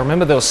on, actually, I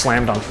remember there were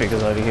Slam Dunk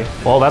figures over here.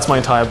 Well, that's my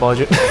entire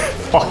budget.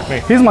 Fuck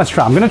me. Here's my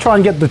strat. I'm gonna try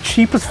and get the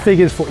cheapest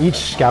figures for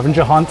each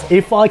scavenger hunt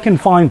if I can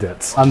find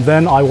it. And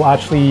then I will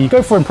actually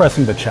go for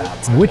impressing the chat.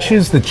 Which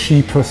is the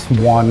cheapest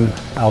one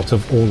out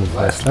of all of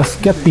this? Let's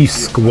get the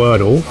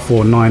Squirtle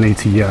for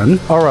 980 yen.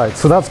 All right,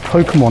 so that's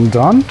Pokemon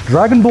done.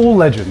 Dragon Ball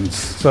Legends.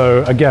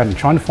 So again,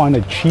 trying to find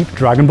a cheap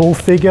Dragon Ball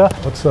figure.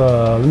 What's,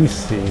 let me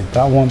see,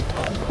 that one.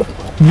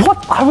 What?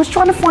 I was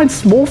trying to find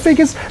small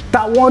figures.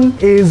 That one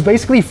is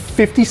basically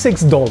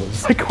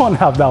 $56. I can't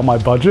have that on my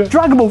budget.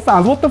 Dragon Ball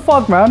fans, what the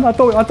fuck, man? I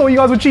thought you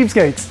guys were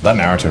cheapskates. That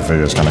Naruto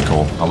figure is kind of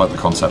cool. I like the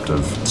concept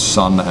of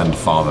son and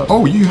father.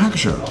 Oh, Yu Yu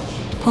Hakusho.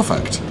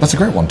 Perfect. That's a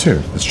great one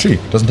too. It's cheap.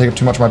 Doesn't take up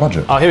too much of my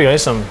budget. Oh, here we go,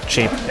 here's some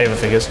cheap Ava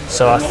figures.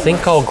 So I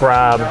think I'll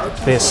grab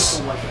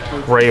this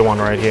Ray one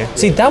right here.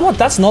 See, that one,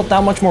 that's not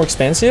that much more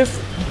expensive,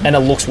 and it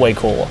looks way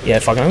cooler. Yeah,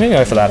 fuck it, I'm gonna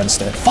go for that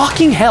instead.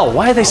 Fucking hell,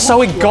 why are they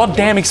so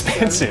goddamn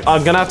expensive?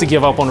 I'm gonna have to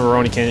give up on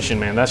Rurouni Kenshin,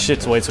 man. That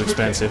shit's way too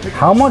expensive.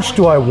 How much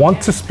do I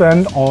want to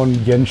spend on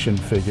Genshin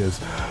figures?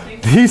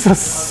 These are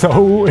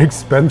so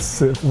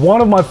expensive. One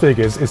of my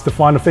figures is to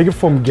find a figure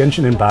from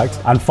Genshin Impact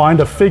and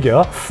find a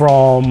figure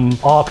from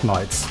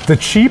Arknights. The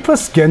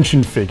cheapest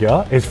Genshin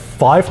figure is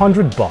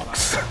 500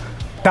 bucks.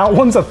 That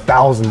one's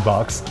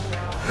 $1,000.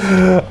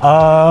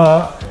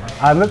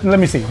 And let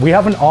me see. We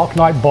have an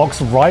Arknight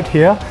box right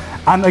here.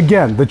 And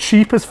again, the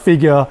cheapest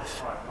figure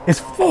is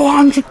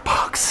 400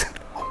 bucks.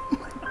 Oh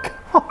my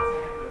god.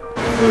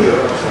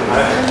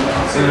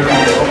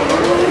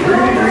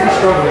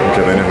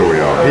 Okay, they know who we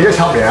are. Can you guys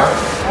help me out?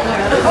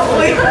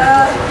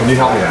 Can you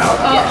help me out?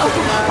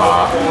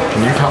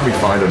 Can you help me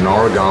find a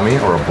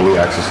Noragami or a Blue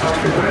Exorcist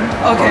figure?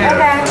 Okay.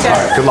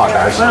 Alright, good luck,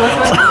 guys.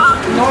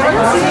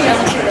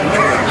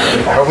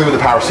 Hopefully with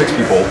the power of 6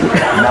 people,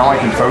 now I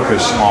can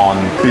focus on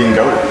being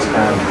goated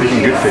and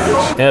picking good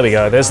figures. There we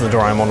go, there's the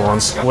Doraemon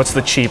ones. What's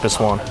the cheapest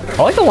one?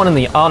 I like the one in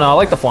the, oh no, I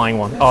like the flying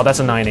one. Oh, that's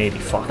a 980,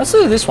 fuck. Let's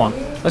do this one.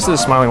 Let's do the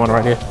smiling one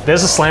right here.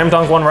 There's a Slam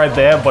Dunk one right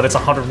there, but it's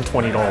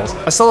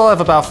 $120. I still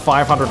have about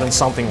 500 and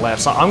something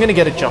left, so I'm gonna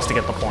get it just to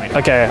get the point.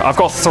 Okay, I've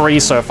got 3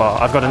 so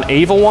far. I've got an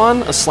Ava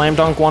one, a Slam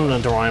Dunk one,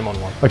 and a Doraemon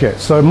one. Okay,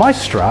 so my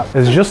strat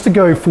is just to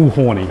go full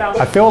horny.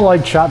 I feel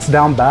like chat's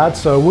down bad,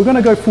 so we're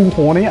gonna go full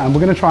horny and we're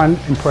gonna try and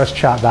impress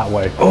chat that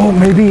way. Oh,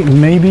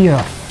 maybe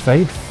a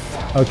Fate.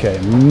 Okay,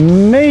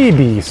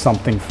 maybe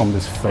something from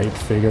this Fate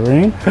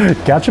figurine.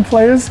 Gacha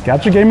players,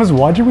 gacha gamers,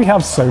 why do we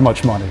have so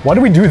much money? Why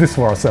do we do this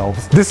for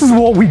ourselves? This is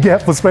what we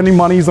get for spending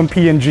monies on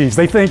PNGs.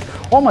 They think,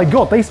 oh my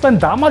god, they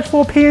spend that much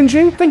for a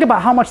PNG? Think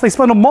about how much they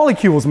spend on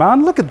molecules,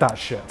 man. Look at that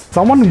shit.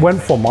 Someone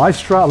went for my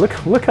strat.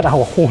 Look at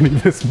how horny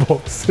this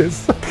box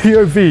is.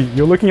 POV,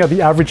 you're looking at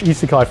the average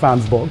Isekai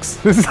fans box.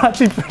 This is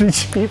actually pretty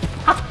cheap.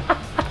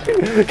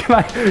 Can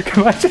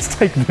I just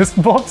take this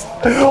box?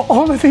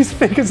 All of these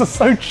figures are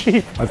so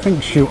cheap. I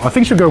think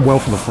she'll go well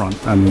for the front.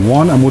 And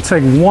we'll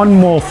take one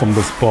more from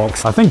this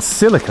box. I think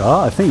Silica,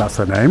 I think that's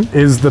her name,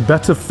 is the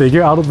better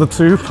figure out of the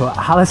two, but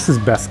Alice is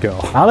best girl.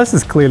 Alice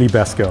is clearly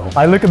best girl.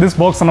 I look at this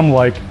box and I'm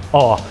like,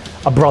 oh,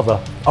 a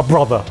brother.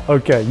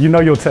 Okay, you know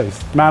your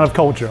taste. Man of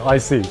culture, I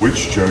see.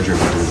 Which JoJo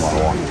figure do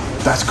I want?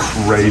 That's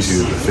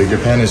crazy that the figure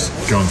pen is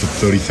going for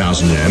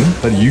 30,000 yen.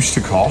 That used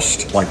to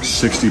cost like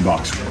 60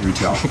 bucks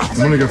retail. I'm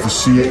gonna go for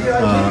C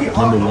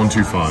number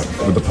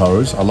 125 with the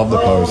pose. I love the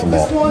pose a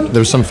lot.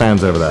 There were some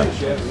fans over there.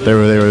 They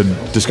were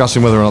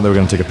discussing whether or not they were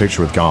going to take a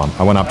picture with Gon.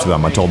 I went up to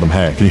them. I told them,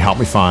 hey, can you help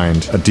me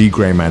find a D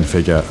Grey Man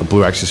figure, a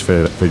Blue Axis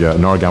figure,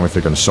 an Origami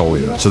figure, and a Soul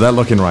Eater. So they're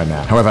looking right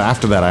now. However,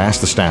 after that, I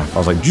asked the staff. I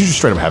was like, did you just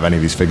straight up have any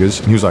of these figures?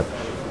 And he was like,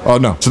 oh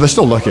no. So they're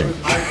still looking.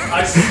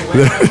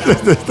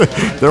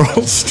 They're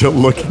all still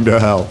looking to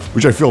help,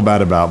 which I feel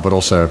bad about, but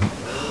also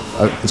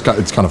it's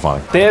kind of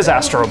funny. There's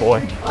Astro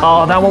Boy.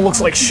 Oh, that one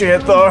looks like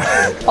shit though.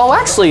 Oh,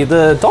 actually,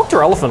 the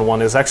Dr. Elephant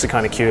one is actually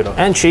kind of cuter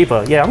and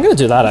cheaper. Yeah, I'm gonna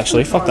do that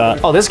actually. Fuck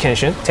that. Oh, this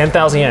Kenshin,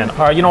 10,000 yen. All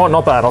right, you know what?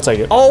 Not bad. I'll take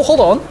it. Oh, hold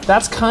on.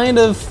 That's kind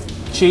of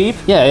cheap.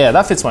 Yeah,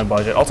 that fits my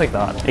budget. I'll take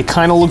that. It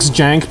kind of looks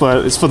jank,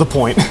 but it's for the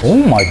point. Oh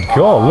my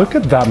god, look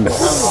at that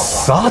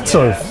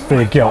Misato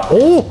figure.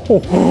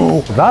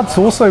 Oh, that's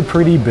also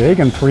pretty big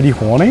and pretty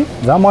horny.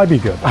 That might be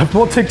good. I've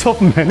bought TikTok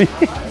many.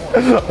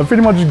 I've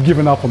pretty much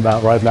given up on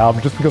that right now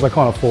just because I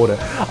can't afford it.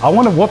 I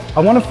want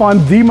to find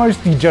the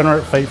most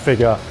degenerate Fate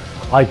figure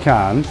I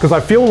can, because I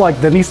feel like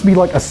there needs to be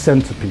like a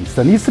centerpiece.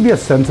 There needs to be a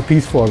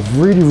centerpiece for a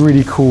really,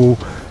 really cool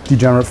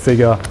degenerate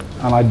figure,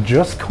 and I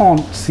just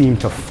can't seem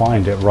to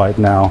find it right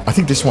now. I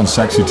think this one's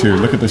sexy too.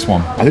 Look at this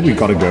one. I think we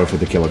got to go for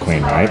the Killer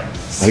Queen, right?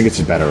 I think it's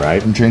better,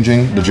 right? I'm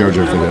changing the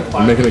JoJo figure.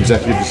 I'm making an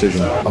executive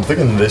decision. I'm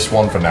thinking this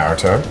one for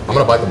Naruto. I'm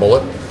gonna bite the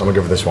bullet. I'm gonna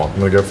go for this one. I'm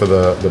gonna go for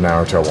the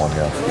Naruto one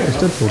here. Yeah, it's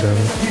Deadpool down.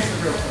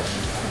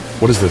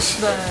 What is this?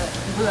 The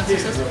Blue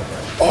Exorcist.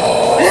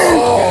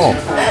 Oh,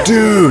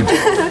 dude!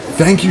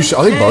 Thank you.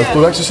 Are they both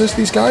Blue Exorcist,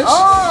 these guys?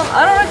 Oh,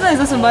 I don't recognize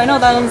this one, but I know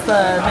that one's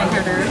the main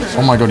character.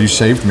 Oh my god, you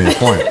saved me a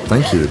point.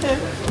 Thank you.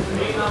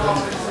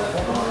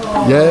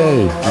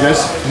 Yay! You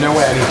guys know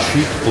where any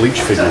cheap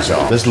Bleach figures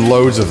are? There's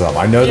loads of them.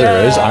 I know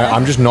there is.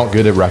 I'm just not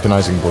good at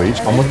recognizing Bleach.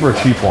 I'm looking for a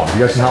cheap one. If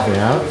you guys can help me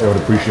out, I would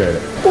appreciate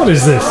it. What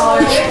is this?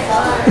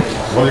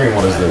 What do you mean,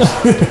 what is this?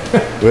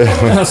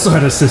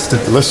 Outside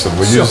assistant. Listen,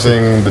 we're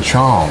using the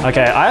charm.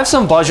 Okay, I have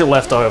some budget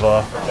left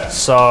over,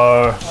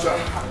 so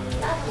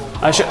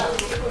I should.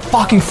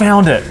 Fucking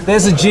found it.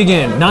 There's a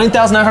Jigen,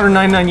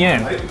 9,999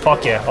 yen.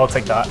 Fuck yeah, I'll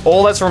take that.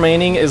 All that's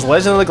remaining is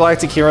Legend of the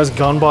Galactic Heroes,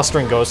 Gunbuster,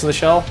 and Ghost in the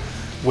Shell,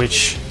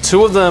 which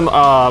two of them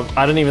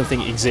I don't even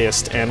think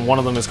exist, and one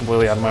of them is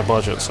completely out of my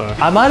budget. So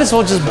I might as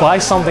well just buy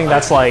something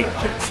that's like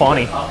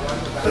funny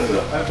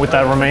with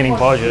that remaining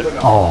budget.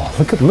 Oh,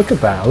 look at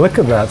that. Look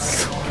at that.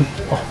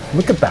 Oh,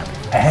 look at that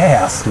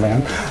ass,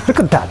 man. Look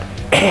at that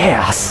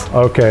ass.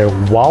 Okay,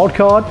 wild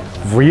card.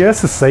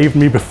 Rias has saved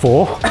me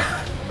before.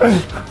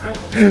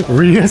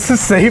 Rias has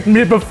saved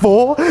me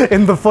before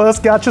in the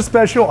first gacha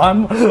special.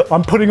 I'm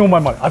putting all my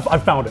money. I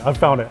found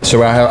it.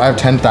 So I have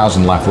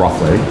 10,000 left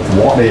roughly.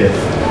 What if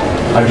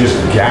I just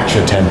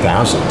gacha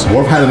 10,000?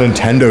 What if I had a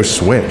Nintendo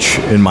Switch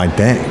in my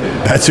bank?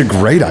 That's a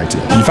great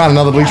idea. You found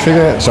another Bleach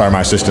figure? Sorry,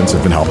 my assistants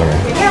have been helping me.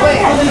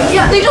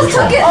 Yeah, they just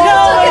took it.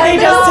 They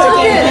just took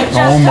it.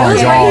 Oh my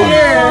god.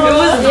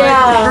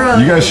 Yeah.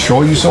 You guys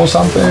sure you saw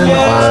something?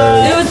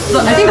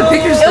 I think the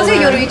pictures. It was a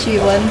Yoruichi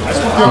one.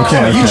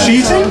 Okay. Are you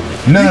cheating?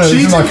 No,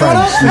 these are my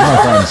friends. These are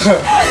my friends.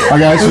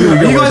 Okay, so we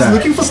go way back.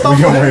 Looking for stuff?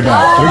 We go way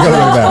back. We go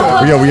way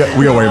back.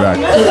 We go way back.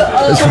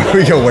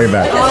 We go way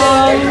back.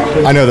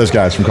 I know those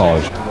guys from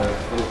college.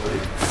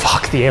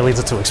 Fuck, the aliens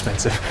are too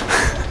expensive.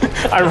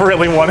 I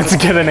really wanted to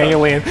get an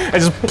alien and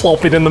just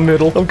plop it in the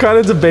middle. I'm kind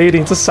of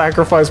debating to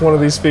sacrifice one of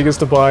these figures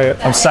to buy it.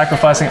 I'm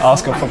sacrificing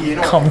Asuka for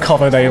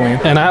cum-covered alien.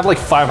 And I have like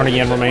 500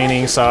 yen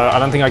remaining, so I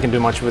don't think I can do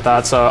much with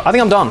that, so I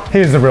think I'm done.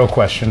 Here's the real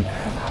question.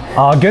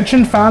 Are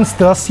Genshin fans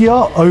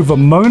thirstier over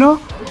Mona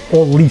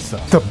or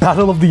Lisa? The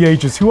battle of the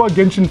ages. Who are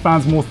Genshin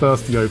fans more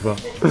thirsty over?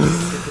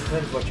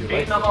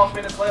 8.5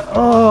 minutes left.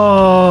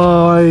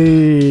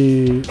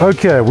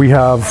 Okay, we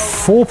have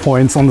 4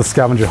 points on the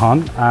scavenger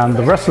hunt, and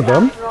the rest of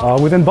them are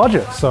within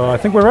budget, so I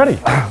think we're ready.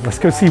 Let's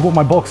go see what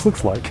my box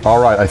looks like.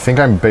 All right, I think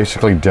I'm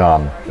basically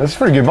done. That's a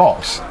pretty good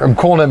box. I'm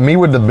calling it me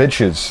with the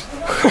bitches.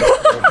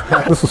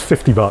 This was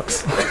 50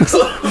 bucks.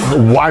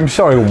 I'm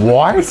sorry,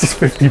 what? This is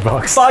 50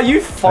 bucks. Are you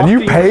fucking Are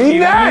you paying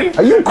that?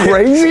 Are you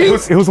crazy?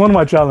 It was one of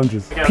my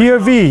challenges.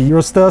 POV, you're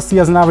as thirsty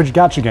as an average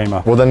gacha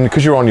gamer. Well then,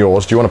 because you're on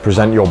yours, do you want to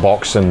present your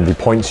box and the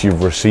points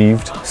you've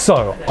received?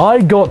 So,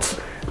 I got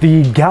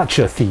the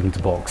gacha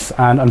themed box,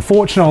 and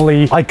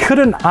unfortunately I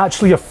couldn't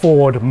actually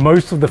afford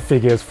most of the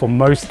figures for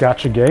most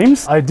gacha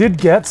games. I did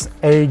get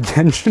a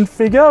Genshin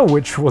figure,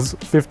 which was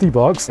 50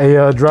 bucks,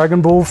 a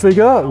Dragon Ball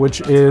figure,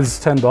 which is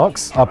 10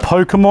 bucks, a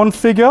Pokemon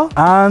figure,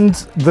 and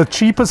the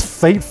cheapest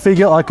Fate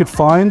figure I could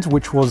find,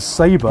 which was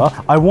Saber.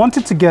 I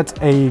wanted to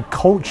get a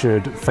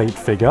cultured Fate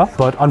figure,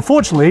 but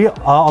unfortunately a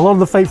lot of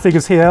the Fate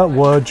figures here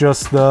were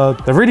just the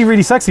really,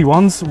 really sexy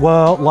ones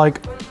were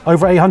like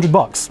over 800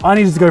 bucks. I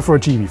needed to go for a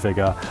chibi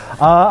figure.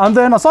 And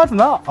then aside from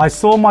that, I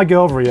saw my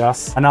girl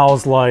Rias and I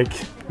was like,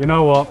 You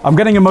know what? I'm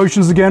getting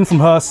emotions again from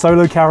her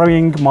solo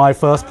carrying my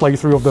first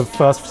playthrough of the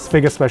first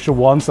figure special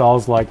one, so I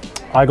was like,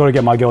 I gotta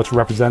get my girl to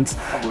represent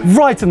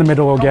right in the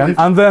middle again.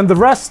 And then the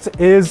rest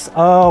is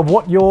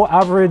what your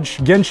average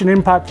Genshin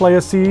Impact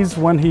player sees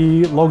when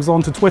he logs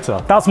on to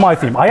Twitter. That's my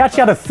theme. I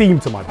actually had a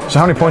theme to my book. So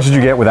how many points did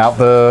you get without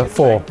the...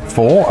 4.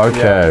 4?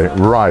 Okay,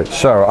 right.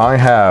 So I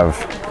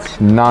have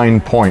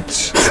 9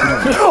 points.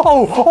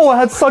 Oh, I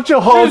had such a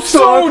hard time.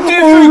 so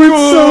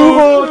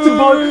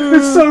Oh,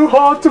 it's so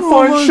hard to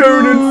find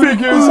shonen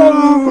figures.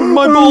 Oh,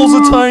 my balls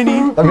are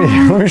tiny.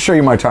 Let me show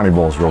you my tiny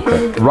balls real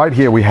quick. Right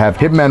here we have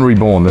Hitman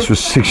Reborn. This was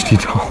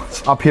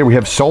 $60. Up here we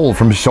have Soul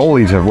from Soul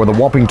Eater with a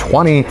whopping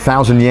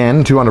 20,000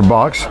 yen, 200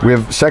 bucks. We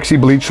have Sexy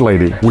Bleach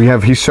Lady. We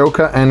have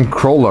Hisoka and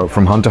Crollo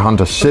from Hunter x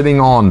Hunter sitting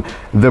on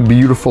the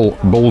beautiful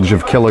bulge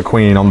of Killer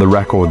Queen on the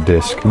record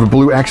disc. We have a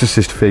Blue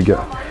Exorcist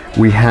figure.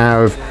 We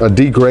have a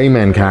D.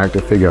 Greyman character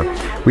figure.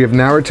 We have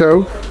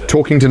Naruto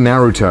talking to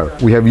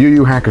Naruto. We have Yu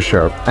Yu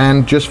Hakusho.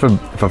 And just for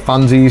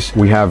funsies,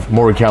 we have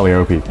Mori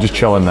Calliope just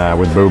chilling there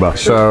with Booba.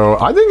 So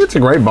I think it's a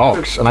great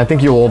box, and I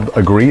think you'll all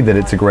agree that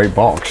it's a great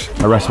box.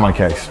 I rest my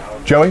case.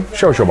 Joey,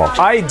 show us your box.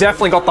 I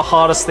definitely got the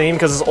hardest theme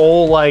because it's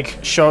all like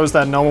shows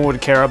that no one would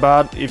care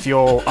about if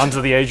you're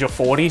under the age of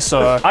 40.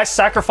 So I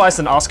sacrificed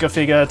an Oscar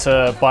figure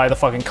to buy the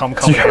fucking Cum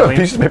You have a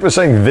piece of paper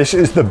saying this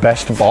is the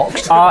best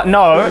box?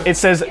 No, it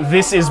says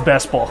this is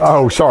best box.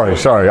 Oh,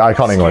 sorry, I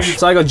can't English.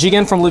 So I got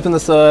Jigen from Lupin the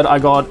Third. I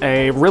got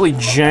a really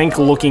jank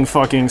looking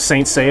fucking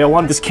Saint Seiya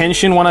one. This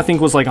Kenshin one I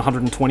think was like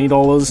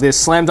 $120. This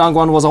Slam Dunk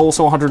one was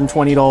also $120.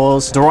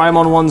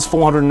 Doraemon one's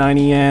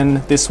 490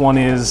 yen. This one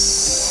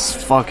is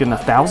fucking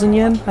 1,000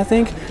 yen, I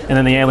think. And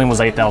then the alien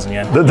was 8,000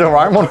 yen. The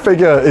Doraemon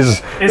figure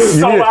is... It's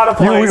so out of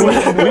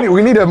place.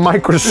 We need a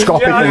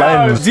microscopic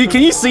lens.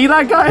 Can you see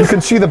that, guys? You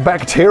can see the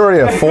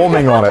bacteria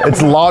forming on it.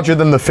 It's larger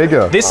than the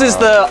figure. This is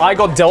the I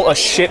got dealt a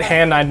shit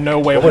hand I had no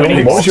way of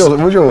winning. What's your...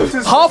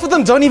 Half of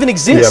them don't even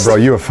exist. Yeah, bro,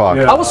 you were fucked.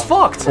 I was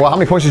fucked. Well, how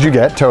many points did you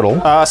get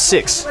total?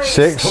 6.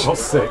 6?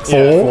 6.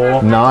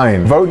 4?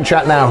 9. Vote in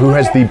chat now who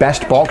has the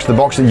best box, the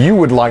box that you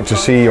would like to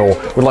see or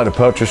would like to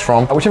purchase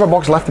from. Whichever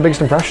box left the biggest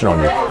impression on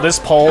you.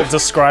 This poll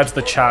describes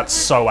the chat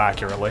so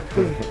accurately.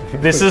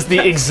 This is the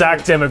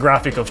exact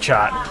demographic of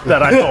chat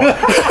that I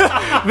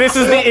thought. This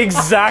is the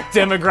exact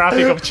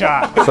demographic of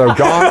chat. So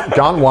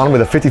Gant won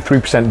with a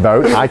 53%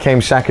 vote. I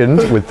came second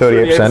with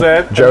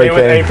 38%. Joey came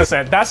with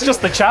 8%. That's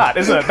just the chat,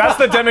 isn't it? That's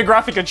the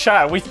demographic of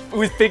chat. We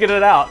figured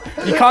it out.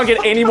 You can't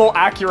get any more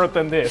accurate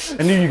than this.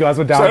 I knew you guys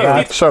were down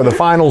bad. So the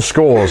final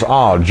scores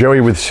are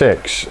Joey with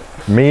 6,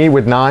 me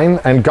with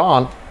 9, and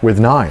Gant with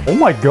 9. Oh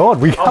my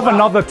god, we have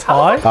another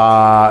tie?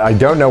 I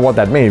don't know what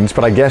that means,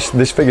 but I guess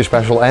this figure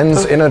special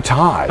ends in a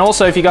tie. And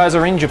also, if you guys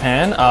are in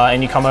Japan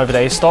and you come over to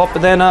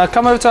ASTOP, then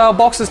come over to our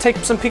boxes, take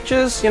some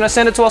pictures, you know,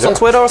 send it to us on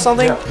Twitter or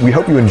something. Yeah. We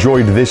hope you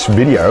enjoyed this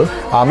video.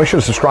 Make sure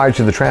to subscribe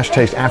to the Trash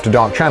Taste After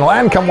Dark channel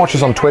and come watch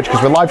us on Twitch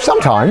because we're live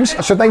sometimes.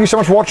 So thank you so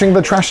much for watching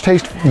the Trash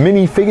Taste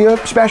mini figure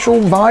special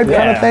vibe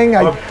kind of thing.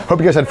 I hope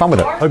you guys had fun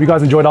with it. Hope you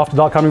guys enjoyed After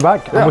Dark coming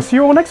back. And we'll see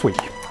you all next week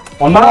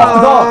on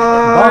After Dark.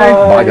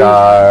 Bye. Bye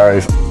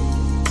guys.